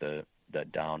trend with the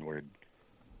downward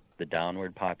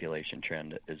population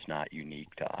trend is not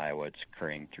unique to Iowa. It's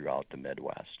occurring throughout the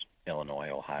Midwest. Illinois,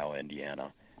 Ohio,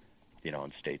 Indiana,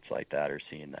 and states like that are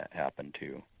seeing that happen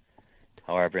too.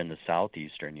 However, in the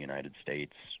southeastern United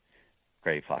States,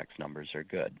 gray fox numbers are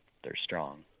good. They're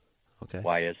strong. Okay.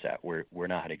 Why is that? We're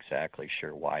not exactly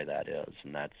sure why that is,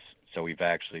 and so we've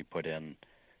actually put in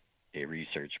a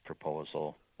research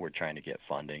proposal. We're trying to get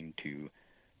funding to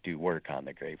do work on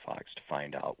the gray fox to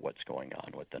find out what's going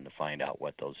on with them, to find out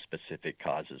what those specific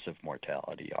causes of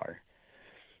mortality are.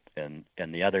 And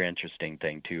the other interesting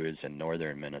thing too is in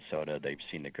northern Minnesota, they've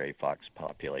seen the gray fox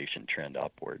population trend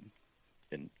upward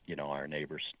in our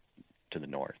neighbors to the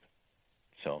north.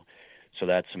 So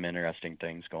that's some interesting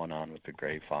things going on with the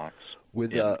gray fox.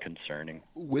 Concerning.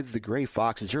 With the gray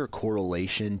fox, is there a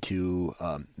correlation to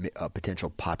a potential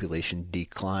population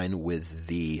decline with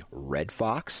the red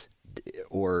fox,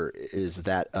 or is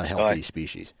that a healthy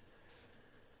species?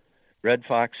 Red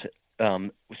fox.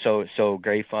 So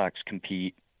gray fox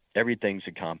compete. Everything's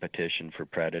a competition for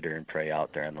predator and prey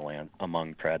out there on the land,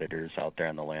 among predators out there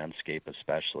on the landscape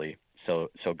especially. So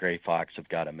gray fox have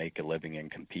got to make a living and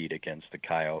compete against the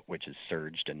coyote, which has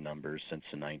surged in numbers since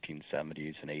the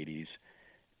 1970s and 80s,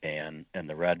 and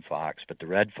the red fox. But the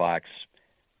red fox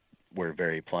were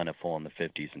very plentiful in the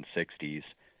 50s and 60s,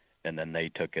 and then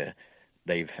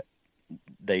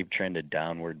they've trended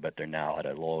downward, but they're now at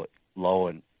a low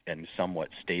and somewhat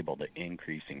stable to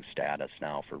increasing status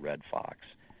now for red fox.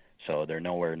 So they're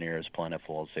nowhere near as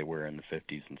plentiful as they were in the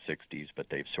 50s and 60s, but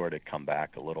they've sort of come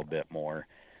back a little bit more.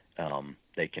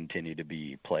 They continue to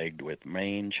be plagued with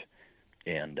mange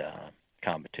and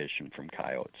competition from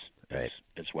coyotes. Right.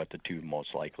 Is what the two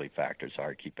most likely factors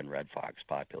are keeping red fox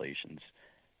populations,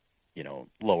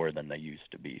 lower than they used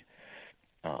to be.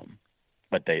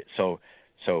 But so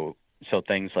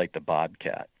things like the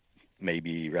bobcat,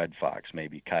 maybe red fox,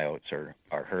 maybe coyotes are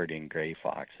hurting gray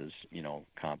foxes,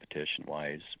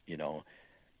 competition-wise,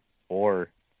 or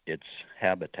it's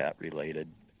habitat related,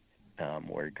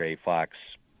 where gray fox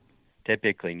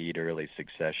typically need early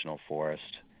successional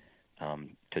forest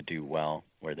to do well,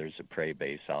 where there's a prey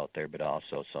base out there, but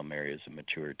also some areas of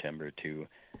mature timber too.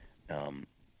 And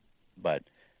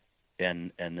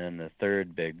then the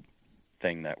third big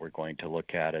thing that we're going to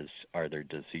look at is, are there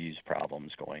disease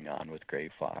problems going on with gray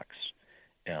fox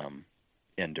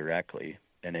indirectly,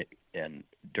 and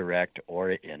direct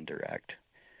or indirect,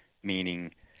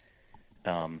 meaning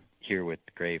here with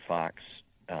gray fox,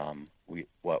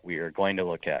 what we are going to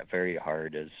look at very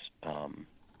hard is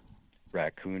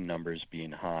raccoon numbers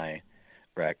being high.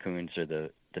 Raccoons are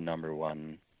the number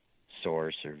one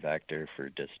source or vector for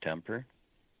distemper,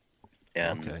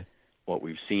 and Okay. What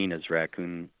we've seen is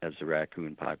as the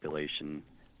raccoon population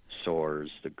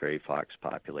soars, the gray fox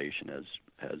population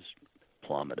has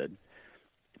plummeted.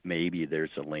 maybe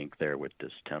there's a link there with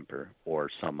distemper or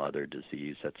some other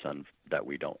disease that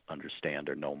we don't understand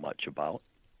or know much about.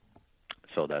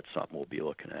 So that's something we'll be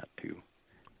looking at too.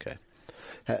 Okay.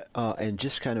 And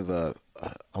just kind of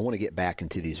I want to get back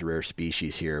into these rare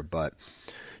species here, but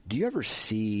do you ever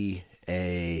see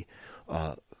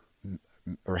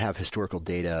or have historical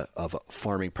data of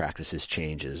farming practices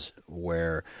changes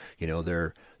where,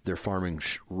 they're farming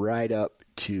right up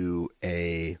to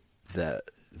the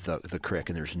creek,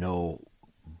 and there's no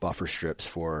buffer strips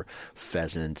for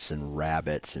pheasants and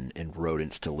rabbits and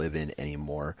rodents to live in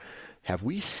anymore? Have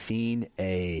we seen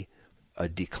a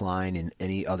decline in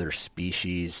any other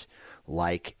species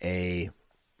like a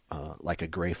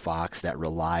gray fox that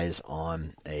relies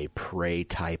on a prey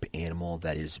type animal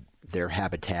that is their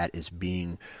habitat is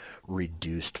being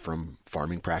reduced from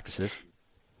farming practices?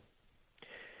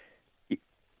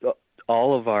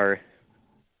 All of our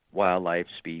wildlife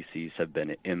species have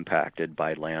been impacted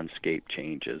by landscape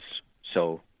changes.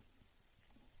 So,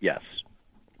 yes,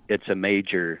 it's a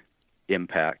major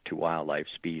impact to wildlife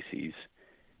species.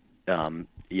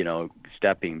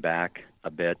 Stepping back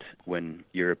a bit, when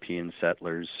European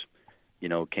settlers,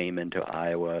 came into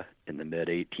Iowa in the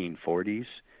mid-1840s,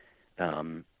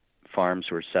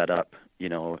 farms were set up,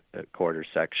 a quarter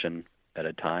section at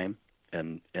a time,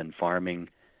 and farming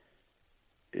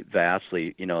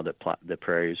vastly, the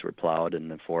prairies were plowed and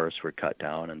the forests were cut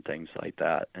down and things like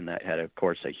that. And that had, of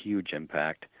course, a huge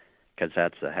impact because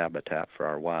that's the habitat for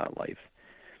our wildlife.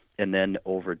 And then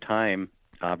over time,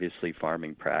 obviously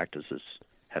farming practices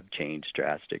have changed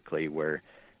drastically where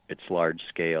it's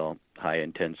large-scale,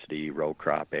 high-intensity row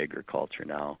crop agriculture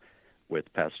now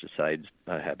with pesticides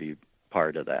a heavy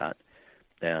part of that.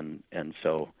 And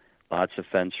so lots of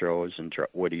fence rows and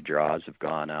woody draws have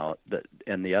gone out.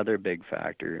 And the other big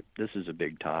factor, this is a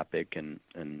big topic and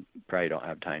probably don't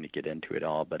have time to get into it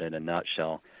all, but in a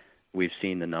nutshell, we've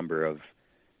seen the number of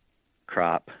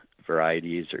crop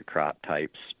varieties or crop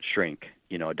types shrink,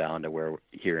 down to where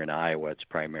here in Iowa it's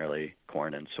primarily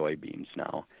corn and soybeans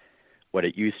now. What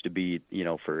it used to be,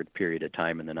 for a period of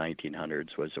time in the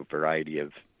 1900s was a variety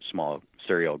of small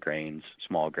cereal grains,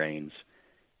 small grains,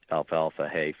 alfalfa,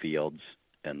 hay fields,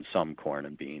 and some corn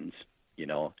and beans,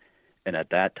 And at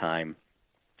that time,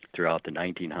 throughout the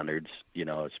 1900s,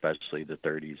 especially the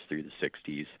 30s through the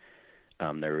 60s,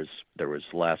 there was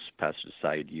less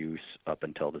pesticide use up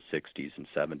until the 60s and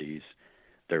 70s.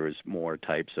 There was more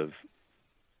types of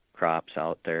crops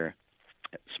out there,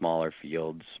 smaller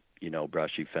fields,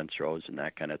 brushy fence rows and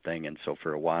that kind of thing. And so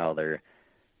for a while there,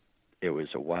 it was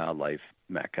a wildlife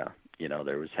mecca.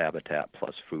 There was habitat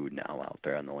plus food now out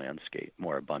there on the landscape,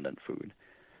 more abundant food.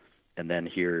 And then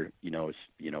here,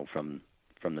 from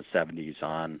the 70s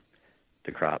on,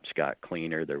 the crops got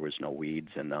cleaner. There was no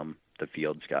weeds in them. The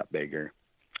fields got bigger.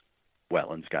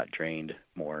 Wetlands got drained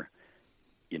more,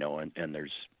 and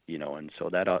there's, and so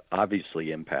that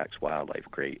obviously impacts wildlife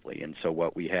greatly. And so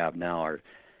what we have now are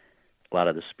a lot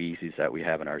of the species that we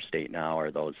have in our state now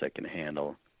are those that can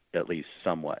at least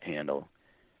somewhat handle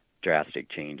drastic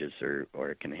changes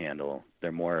or can handle,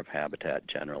 they're more of habitat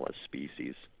generalist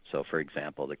species. So, for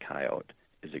example, the coyote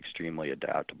is extremely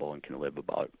adaptable and can live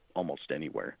about almost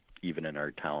anywhere, even in our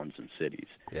towns and cities,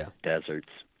 deserts,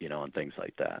 and things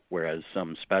like that. Whereas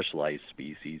some specialized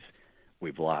species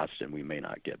we've lost and we may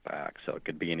not get back. So it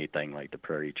could be anything like the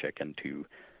prairie chicken to,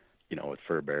 with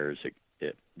fur bears,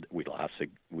 we lost.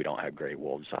 We don't have gray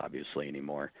wolves obviously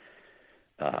anymore.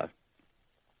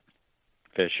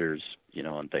 Fishers,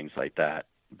 and things like that.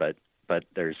 But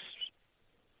there's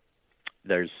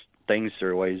things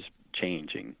are always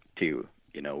changing too.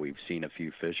 We've seen a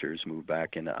few fishers move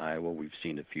back into Iowa. We've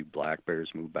seen a few black bears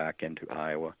move back into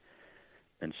Iowa.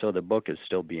 And so the book is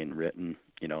still being written,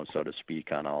 so to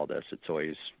speak, on all this. It's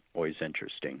always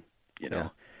interesting, Yeah.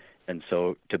 And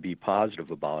so to be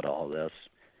positive about all this,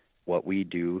 what we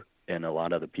do and a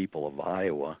lot of the people of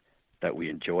Iowa that we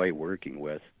enjoy working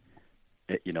with,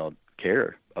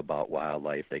 care about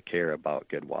wildlife. They care about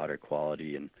good water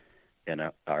quality, and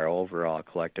our overall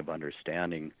collective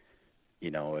understanding,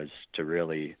 is to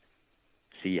really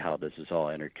see how this is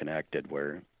all interconnected,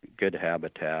 where good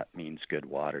habitat means good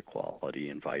water quality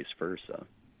and vice versa,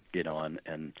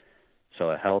 and so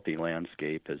a healthy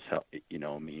landscape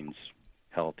means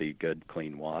healthy, good,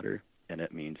 clean water, and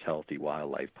it means healthy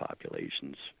wildlife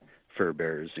populations, fur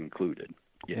bears included.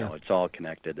 It's all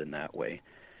connected in that way.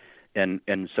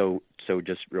 And so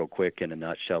just real quick, in a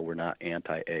nutshell, we're not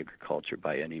anti-agriculture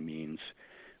by any means.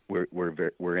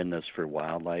 We're in this for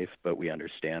wildlife, but we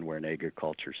understand we're an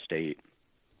agriculture state.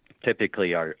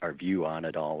 Typically, our view on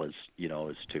it all is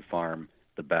to farm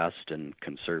the best and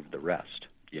conserve the rest.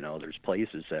 There's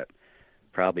places that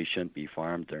probably shouldn't be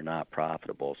farmed. They're not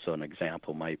profitable. So an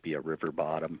example might be a river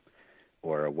bottom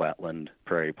or a wetland,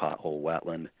 prairie pothole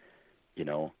wetland. You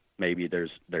know, maybe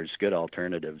there's good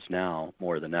alternatives now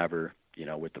more than ever, you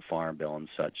know, with the farm bill and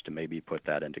such, to maybe put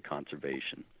that into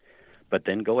conservation. But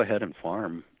then go ahead and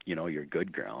farm, you know, your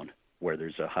good ground where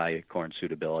there's a high corn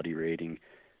suitability rating,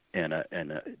 and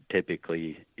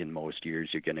typically in most years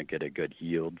you're going to get a good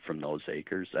yield from those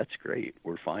acres. That's great.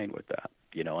 We're fine with that,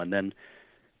 you know. And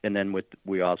then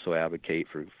we also advocate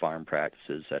for farm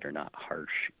practices that are not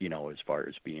harsh, you know, as far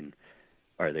as being,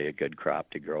 are they a good crop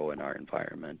to grow in our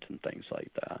environment and things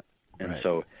like that. And right.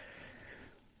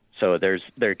 So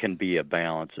there can be a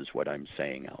balance, is what I'm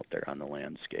saying, out there on the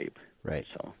landscape. Right.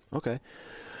 So okay.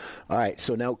 All right.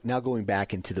 So now going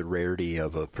back into the rarity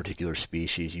of a particular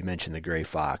species, you mentioned the gray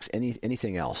fox.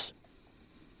 Anything else?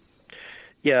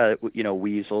 Yeah, you know,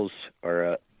 weasels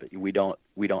are we don't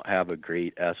have a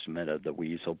great estimate of the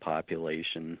weasel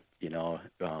population. You know,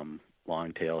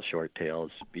 long tail, short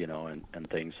tails, you know, and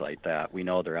things like that. We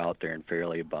know they're out there and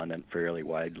fairly abundant, fairly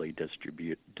widely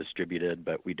distributed,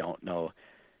 but we don't know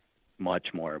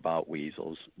much more about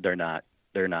weasels. They're not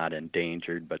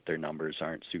endangered, but their numbers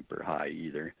aren't super high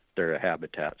either. They're a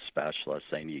habitat specialist.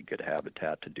 They need good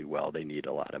habitat to do well. They need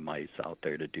a lot of mice out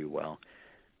there to do well.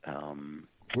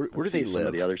 Where do they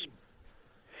live? The others.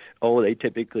 Oh, they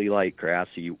typically like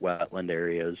grassy wetland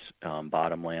areas,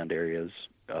 bottomland areas,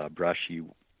 brushy,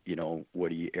 you know,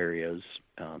 woody areas,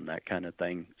 that kind of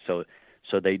thing. So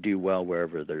they do well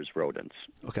wherever there's rodents,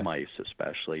 okay. Mice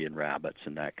especially, and rabbits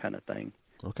and that kind of thing.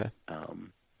 Okay.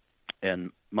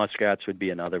 And muskrats would be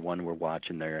another one we're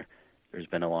watching there. There's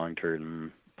been a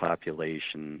long-term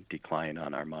population decline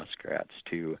on our muskrats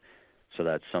too. So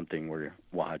that's something we're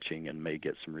watching and may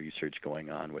get some research going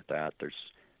on with that. There's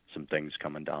some things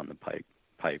coming down the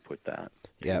pipe with that.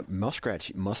 Yeah,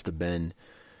 muskrats must have been,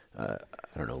 I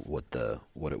don't know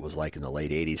what it was like in the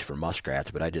late 80s for muskrats,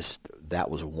 but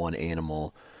that was one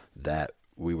animal that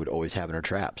we would always have in our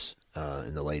traps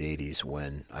in the late 80s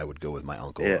when I would go with my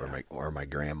uncle or my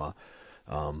grandma.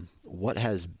 What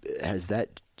has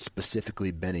that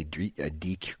specifically been a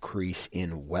decrease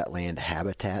in wetland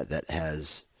habitat that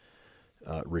has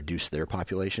reduced their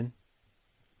population?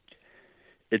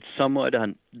 It's somewhat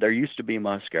there used to be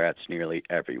muskrats nearly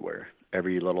everywhere.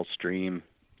 Every little stream,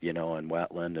 you know, and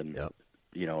wetland and, yep.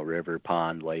 you know, river,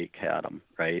 pond, lake had them,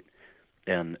 right?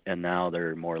 And now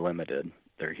they're more limited.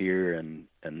 They're here and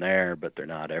there, but they're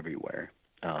not everywhere.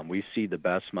 We see the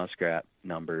best muskrat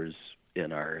numbers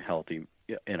in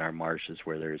our marshes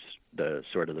where there's the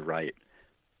sort of the right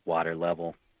water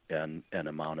level and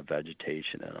amount of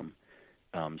vegetation in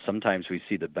them. Sometimes we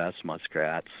see the best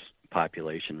muskrats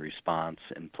population response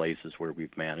in places where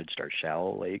we've managed our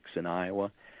shallow lakes in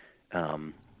Iowa.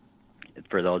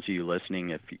 For those of you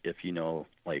listening, if you know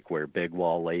like where Big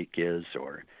Wall Lake is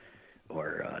or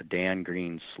Dan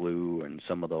Green Slough and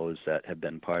some of those that have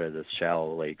been part of this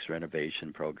shallow lakes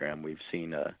renovation program, we've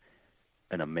seen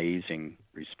an amazing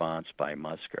response by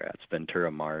muskrats.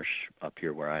 Ventura Marsh up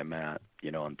here where I'm at, you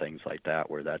know, and things like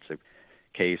that, where that's a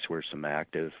case where some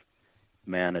active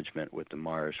management with the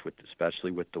marsh, especially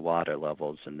with the water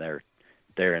levels and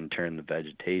there in turn the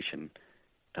vegetation,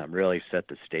 really set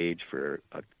the stage for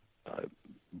a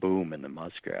boom in the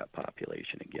muskrat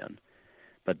population again.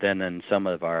 But then in some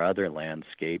of our other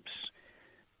landscapes,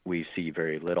 we see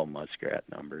very little muskrat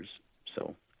numbers.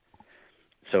 So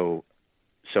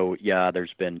yeah,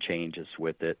 there's been changes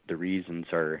with it. The reasons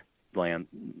are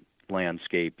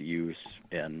landscape use,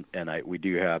 and we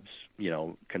do have, you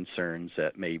know, concerns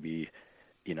that maybe,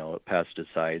 you know,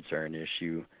 pesticides are an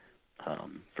issue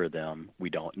for them.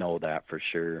 We don't know that for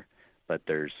sure, but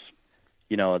there's,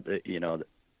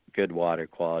 good water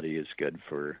quality is good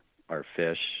for our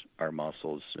fish, our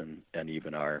mussels, and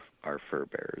even our fur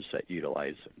bearers that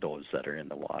utilize those that are in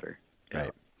the water. Yeah.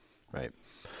 Right.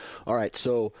 All right.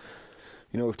 So,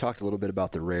 you know, we've talked a little bit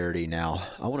about the rarity. Now,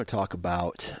 I want to talk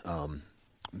about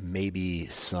maybe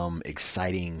some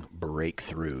exciting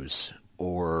breakthroughs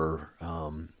or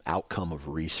outcome of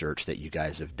research that you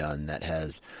guys have done that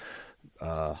has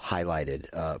highlighted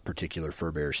a particular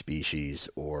fur bear species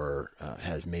or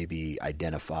has maybe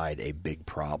identified a big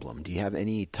problem. Do you have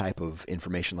any type of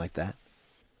information like that?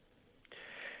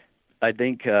 I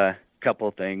think a couple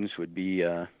of things would be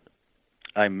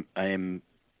I'm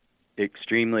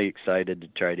extremely excited to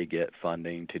try to get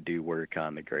funding to do work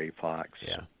on the gray fox.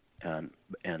 Yeah.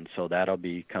 And so that'll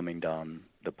be coming down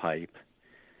the pipe.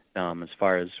 As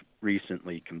far as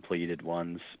recently completed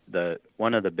ones,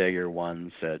 one of the bigger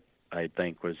ones that I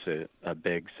think was a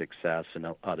big success, and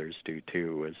others do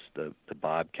too, was the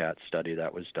bobcat study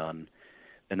that was done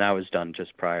and that was done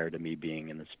just prior to me being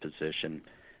in this position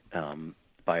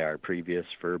by our previous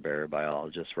fur bearer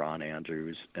biologist, Ron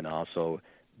Andrews, and also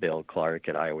Bill Clark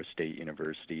at Iowa State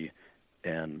University,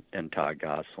 and Todd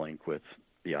Goslink with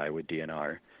the Iowa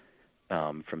DNR.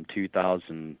 From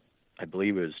 2000, I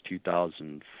believe it was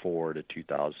 2004 to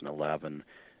 2011,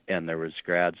 and there was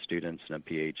grad students and a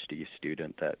PhD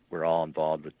student that were all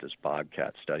involved with this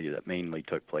bobcat study that mainly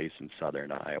took place in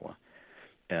southern Iowa.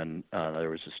 And there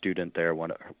was a student there,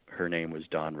 her name was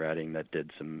Dawn Redding, that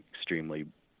did some extremely,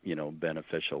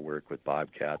 beneficial work with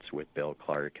bobcats with Bill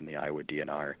Clark and the Iowa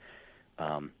DNR.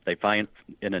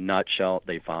 In a nutshell,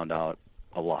 they found out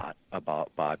a lot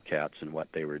about bobcats and what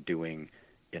they were doing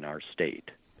in our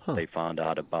state. Huh. They found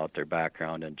out about their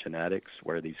background in genetics,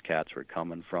 where these cats were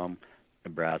coming from,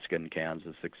 Nebraska and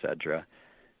Kansas, etc.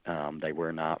 They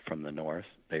were not from the north.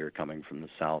 They were coming from the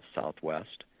south,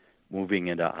 southwest, moving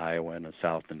into Iowa in a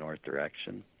south and north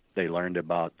direction. They learned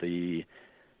about the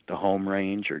home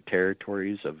range or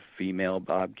territories of female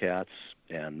bobcats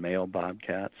and male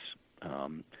bobcats.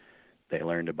 They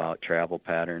learned about travel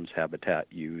patterns, habitat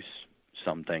use,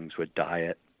 some things with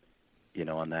diet,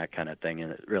 and that kind of thing.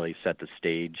 And it really set the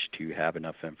stage to have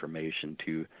enough information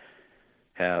to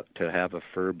have a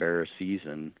fur bearer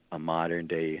season, a modern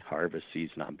day harvest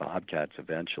season on bobcats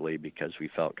eventually, because we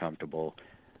felt comfortable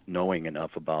knowing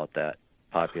enough about that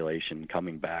population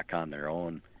coming back on their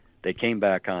own. They came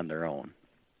back on their own.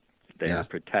 They were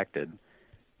protected,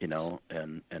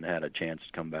 and had a chance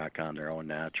to come back on their own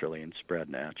naturally and spread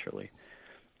naturally.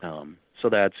 So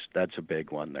that's a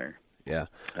big one there. Yeah.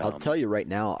 I'll tell you right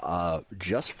now,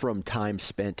 just from time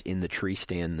spent in the tree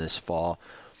stand this fall,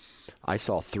 I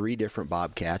saw 3 different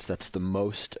bobcats. That's the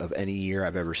most of any year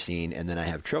I've ever seen. And then I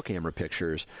have trail camera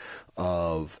pictures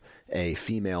of a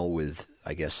female with,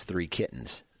 I guess, 3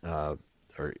 kittens,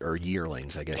 or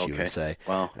yearlings, I guess you would say,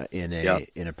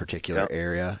 in a particular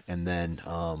area. And then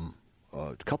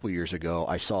a couple years ago,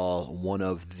 I saw one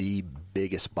of the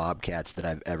biggest bobcats that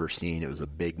I've ever seen. It was a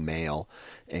big male,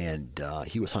 and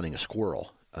he was hunting a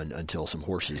squirrel until some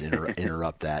horses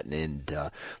interrupt that. And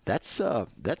that's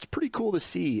pretty cool to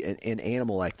see an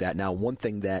animal like that. Now, one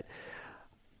thing that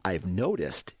I've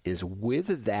noticed is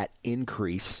with that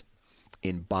increase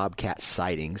in bobcat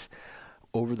sightings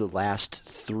over the last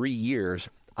 3 years,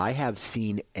 I have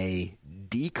seen a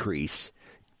decrease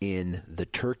in the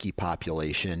turkey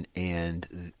population,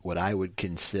 and what I would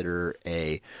consider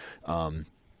I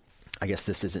guess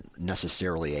this isn't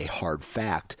necessarily a hard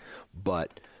fact,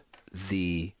 but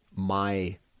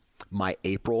my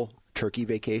April turkey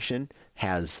vacation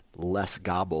has less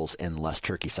gobbles and less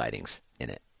turkey sightings in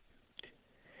it.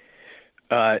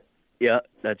 Yeah,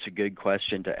 that's a good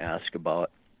question to ask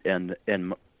about, and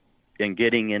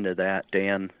getting into that,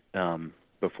 Dan.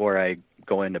 Before I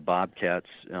go into bobcats,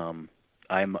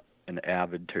 I'm an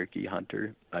avid turkey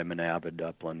hunter. I'm an avid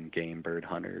upland game bird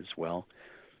hunter as well,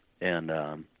 and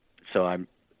so I'm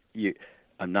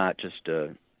not just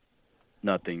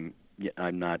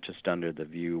I'm not just under the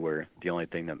view where the only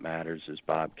thing that matters is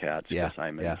bobcats because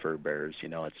I'm in fur bearers.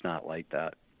 It's not like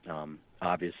that.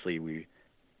 Obviously,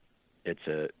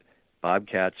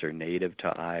 bobcats are native to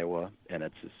Iowa, and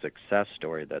it's a success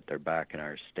story that they're back in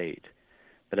our state.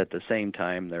 But at the same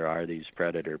time, there are these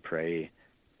predator-prey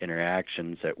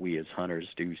interactions that we as hunters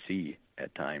do see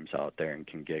at times out there and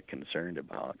can get concerned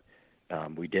about.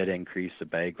 We did increase the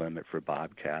bag limit for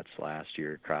bobcats last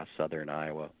year across southern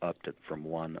Iowa from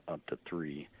 1 up to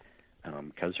 3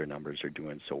 because their numbers are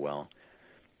doing so well.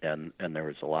 And there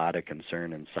was a lot of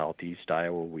concern in southeast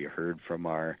Iowa. We heard from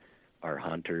our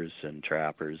hunters and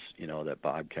trappers, that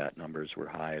bobcat numbers were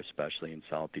high, especially in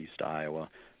southeast Iowa,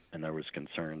 and there was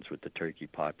concerns with the turkey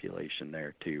population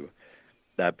there too.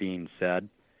 That being said,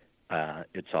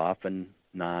 it's often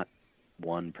not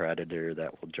one predator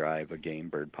that will drive a game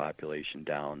bird population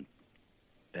down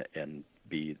and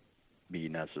be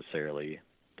necessarily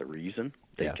the reason.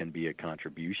 They can be a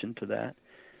contribution to that,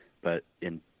 but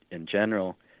in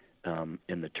general,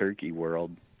 in the turkey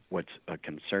world, what's a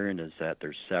concern is that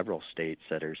there's several states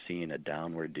that are seeing a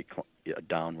downward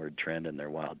trend in their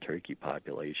wild turkey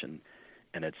population,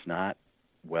 and it's not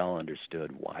well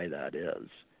understood why that is.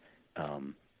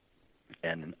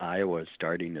 And Iowa is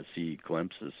starting to see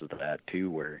glimpses of that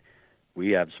too, where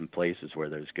we have some places where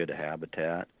there's good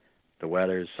habitat. The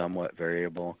weather is somewhat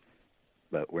variable,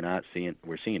 but we're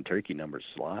seeing turkey numbers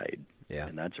slide. Yeah.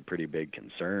 And that's a pretty big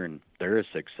concern. They're a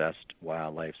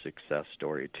wildlife success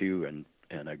story too,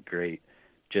 and a great,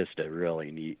 just a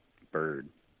really neat bird.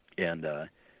 And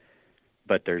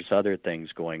but there's other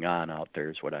things going on out there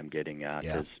is what I'm getting at.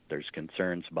 There's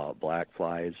concerns about black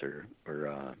flies or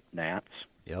gnats.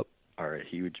 Yep. are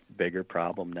a bigger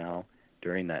problem now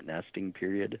during that nesting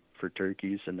period for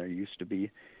turkeys than there used to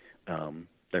be.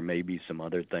 There may be some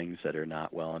other things that are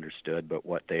not well understood, but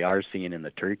what they are seeing in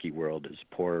the turkey world is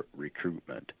poor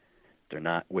recruitment.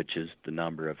 Which is the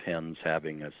number of hens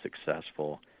having a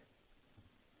successful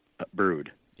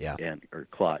brood or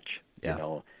clutch,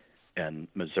 and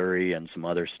Missouri and some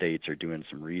other states are doing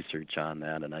some research on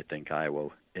that, and I think Iowa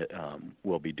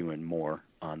will be doing more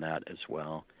on that as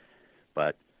well.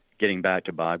 But getting back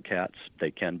to bobcats,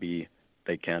 they can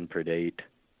predate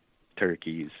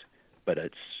turkeys, but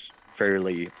it's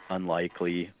fairly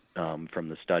unlikely from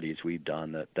the studies we've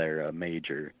done that they're a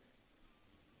major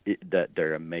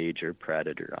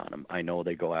predator on them. I know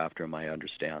they go after them, I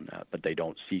understand that, but they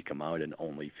don't seek them out and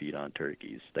only feed on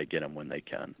turkeys. They get them when they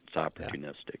can. It's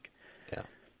opportunistic.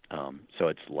 So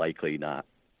it's likely not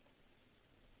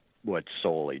what's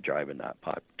solely driving that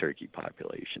turkey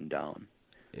population down.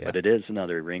 Yeah. But it is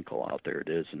another wrinkle out there. It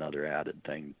is another added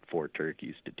thing for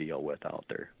turkeys to deal with out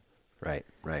there. Right.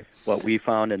 What we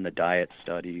found in the diet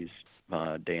studies,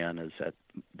 Dan, is that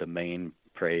the main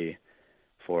prey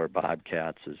for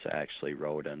bobcats is actually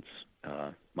rodents,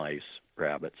 mice,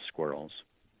 rabbits, squirrels.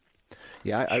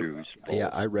 Yeah, shrews, bulls,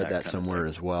 I read that somewhere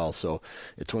as well. So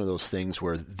it's one of those things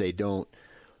where they're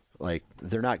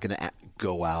not going to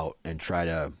go out and try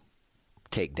to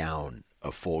take down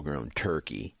a full-grown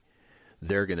turkey.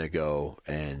 They're going to go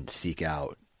and seek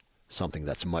out something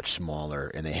that's much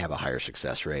smaller, and they have a higher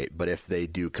success rate. But if they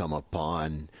do come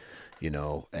upon,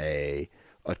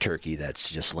 a turkey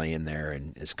that's just laying there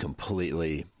and is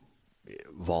completely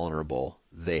vulnerable,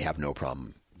 they have no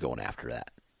problem going after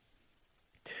that.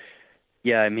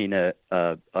 Yeah, I mean, an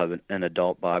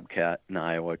adult bobcat in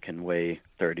Iowa can weigh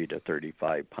 30 to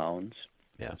 35 pounds.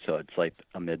 Yeah. So it's like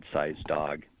a mid-sized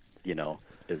dog,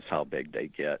 is how big they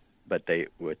get. But they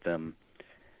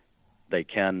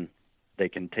can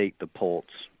take the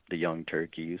poults, the young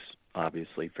turkeys,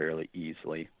 obviously fairly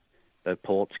easily. The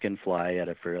poults can fly at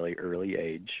a fairly early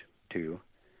age too,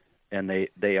 and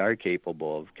they are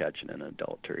capable of catching an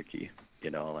adult turkey.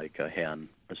 Like a hen,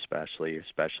 especially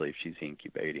if she's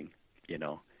incubating.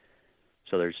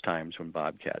 So there's times when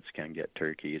bobcats can get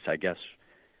turkeys. I guess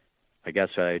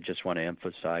what I just want to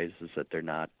emphasize is that they're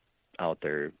not out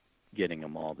there getting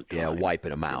them all the time. Yeah,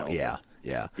 wiping them out. Yeah.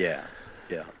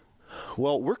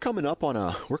 Well, we're coming up on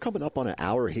an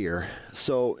hour here.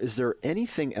 So, is there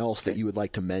anything else that you would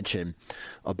like to mention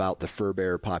about the fur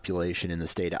bearer population in the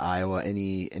state of Iowa?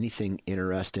 Anything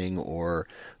interesting, or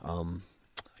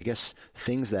I guess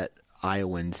things that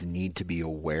Iowans need to be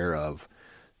aware of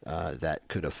that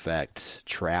could affect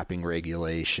trapping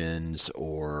regulations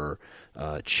or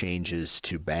changes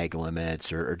to bag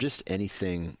limits, or just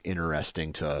anything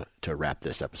interesting to wrap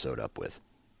this episode up with?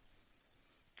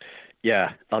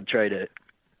 Yeah, I'll try to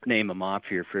name them off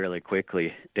here fairly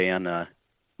quickly. Dan,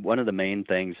 one of the main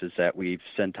things is that we've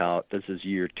sent out, this is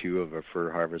year 2 of a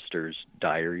fur harvester's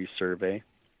diary survey,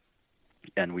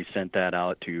 and we sent that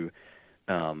out to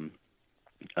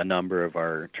a number of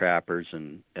our trappers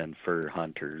and fur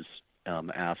hunters,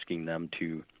 asking them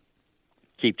to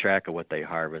keep track of what they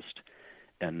harvest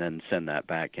and then send that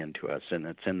back into us. And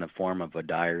it's in the form of a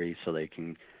diary so they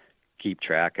can keep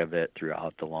track of it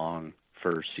throughout the long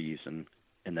fur season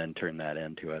and then turn that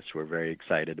into us. We're very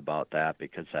excited about that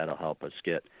because that'll help us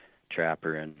get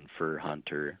trapper and fur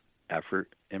hunter effort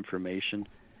information.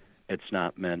 It's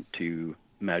not meant to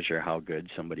measure how good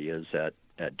somebody is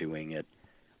at doing it.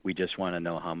 We just want to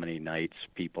know how many nights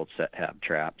people have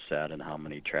traps set and how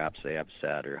many traps they have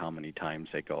set, or how many times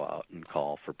they go out and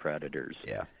call for predators.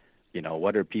 Yeah.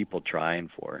 What are people trying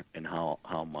for and how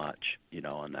much,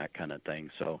 and that kind of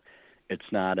thing. So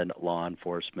it's not a law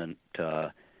enforcement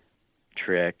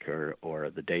trick, or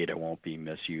the data won't be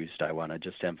misused. I want to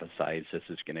just emphasize this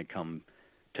is going to come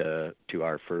to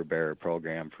our fur bearer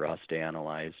program for us to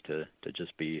analyze, to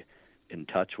just be in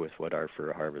touch with what our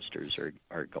fur harvesters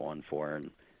are going for and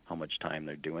how much time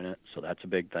they're doing it. So that's a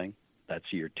big thing.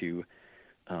 That's year 2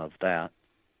 of that.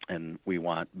 And we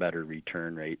want better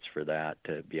return rates for that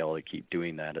to be able to keep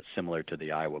doing that. It's similar to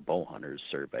the Iowa Bow Hunters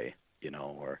survey,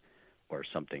 or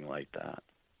something like that.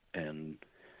 And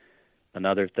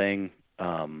another thing,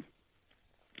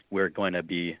 we're going to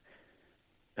be,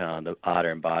 the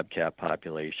otter and bobcat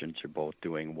populations are both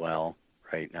doing well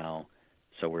right now.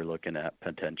 So we're looking at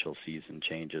potential season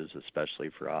changes, especially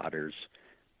for otters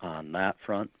on that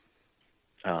front.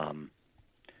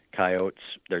 Coyotes,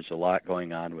 there's a lot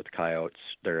going on with coyotes.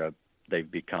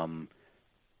 They've become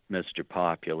Mr.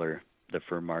 Popular. The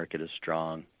fur market is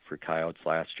strong for coyotes.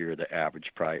 Last year, the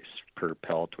average price per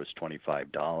pelt was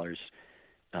 $25.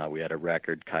 We had a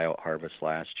record coyote harvest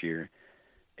last year.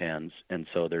 And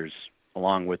so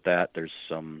along with that, there's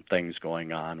some things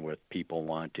going on with people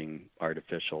wanting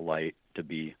artificial light to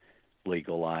be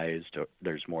legalized.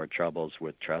 There's more troubles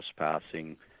with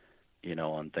trespassing,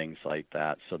 and things like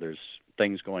that. So there's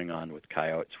things going on with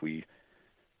coyotes. We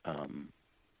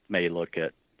may look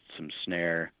at some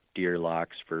snare deer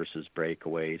locks versus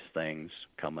breakaways, things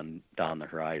coming down the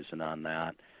horizon on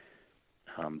that.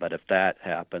 But if that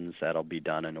happens, that'll be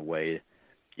done in a way,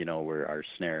 where our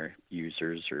snare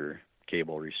users or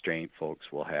cable restraint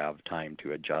folks will have time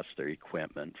to adjust their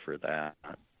equipment for that.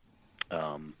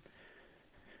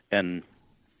 And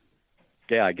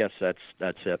yeah, I guess that's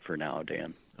it for now,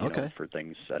 Dan. Okay. For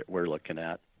things that we're looking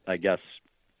at. I guess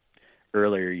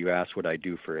earlier you asked what I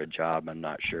do for a job. I'm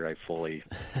not sure I fully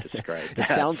described that.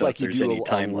 It sounds so like you do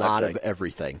a lot of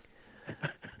everything.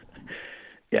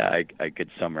 Yeah, I could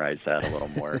summarize that a little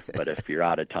more, but if you're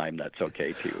out of time, that's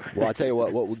okay too. Well, I'll tell you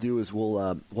what we'll do is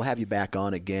we'll have you back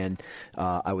on again.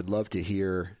 I would love to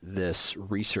hear this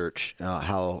research,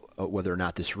 whether or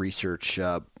not this research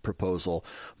proposal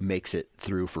makes it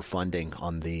through for funding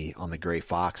on the gray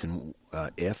fox, and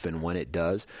if and when it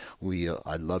does,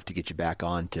 I'd love to get you back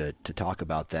on to talk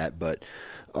about that. But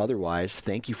otherwise,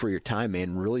 thank you for your time,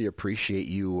 man. Really appreciate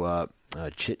you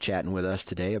chit-chatting with us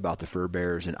today about the fur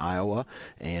bearers in Iowa.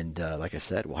 And like I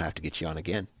said, we'll have to get you on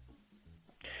again.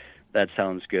 That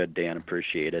sounds good, Dan.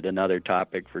 Appreciate it. Another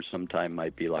topic for some time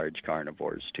might be large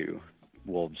carnivores too.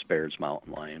 Wolves, bears,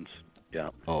 mountain lions.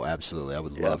 Yeah. Oh, absolutely. I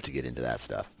would love to get into that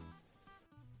stuff.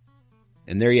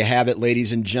 And there you have it,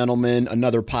 ladies and gentlemen,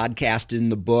 another podcast in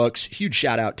the books. Huge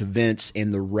shout out to Vince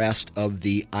and the rest of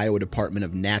the Iowa Department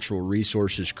of Natural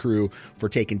Resources crew for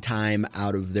taking time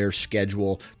out of their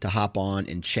schedule to hop on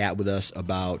and chat with us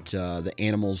about the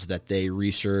animals that they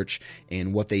research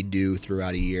and what they do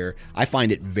throughout a year. I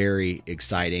find it very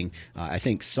exciting. I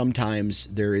think sometimes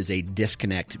there is a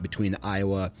disconnect between the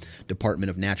Iowa Department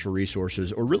of Natural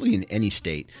Resources, or really in any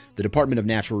state, the Department of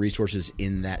Natural Resources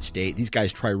in that state. These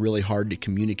guys try really hard to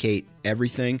communicate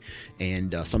everything,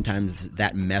 and sometimes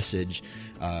that message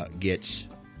gets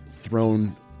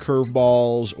thrown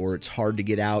curveballs, or it's hard to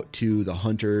get out to the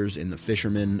hunters and the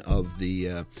fishermen of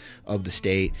the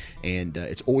state. And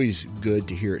it's always good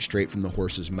to hear it straight from the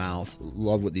horse's mouth.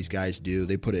 Love what these guys do.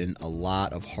 They put in a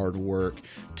lot of hard work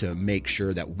to make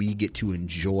sure that we get to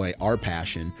enjoy our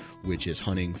passion, which is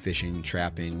hunting, fishing,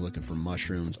 trapping, looking for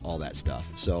mushrooms, all that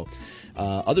stuff. So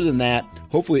other than that,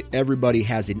 hopefully everybody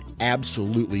has an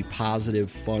absolutely positive,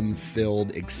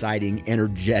 fun-filled, exciting,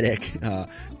 energetic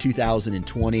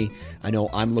 2020. I know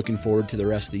I'm looking forward to the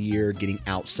rest of the year, getting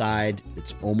outside.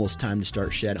 It's almost time to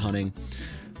start shed hunting.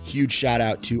 Huge shout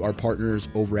out to our partners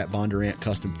over at Bondurant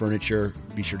Custom Furniture.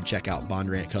 Be sure to check out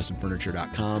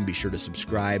BondurantCustomFurniture.com. Be sure to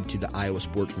subscribe to the Iowa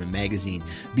Sportsman magazine.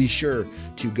 Be sure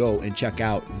to go and check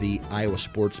out the Iowa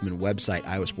Sportsman website,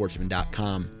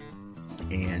 iowasportsman.com.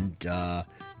 And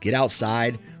get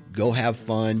outside, go have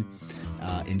fun,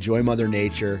 enjoy Mother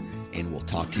Nature, and we'll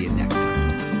talk to you next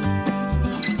time.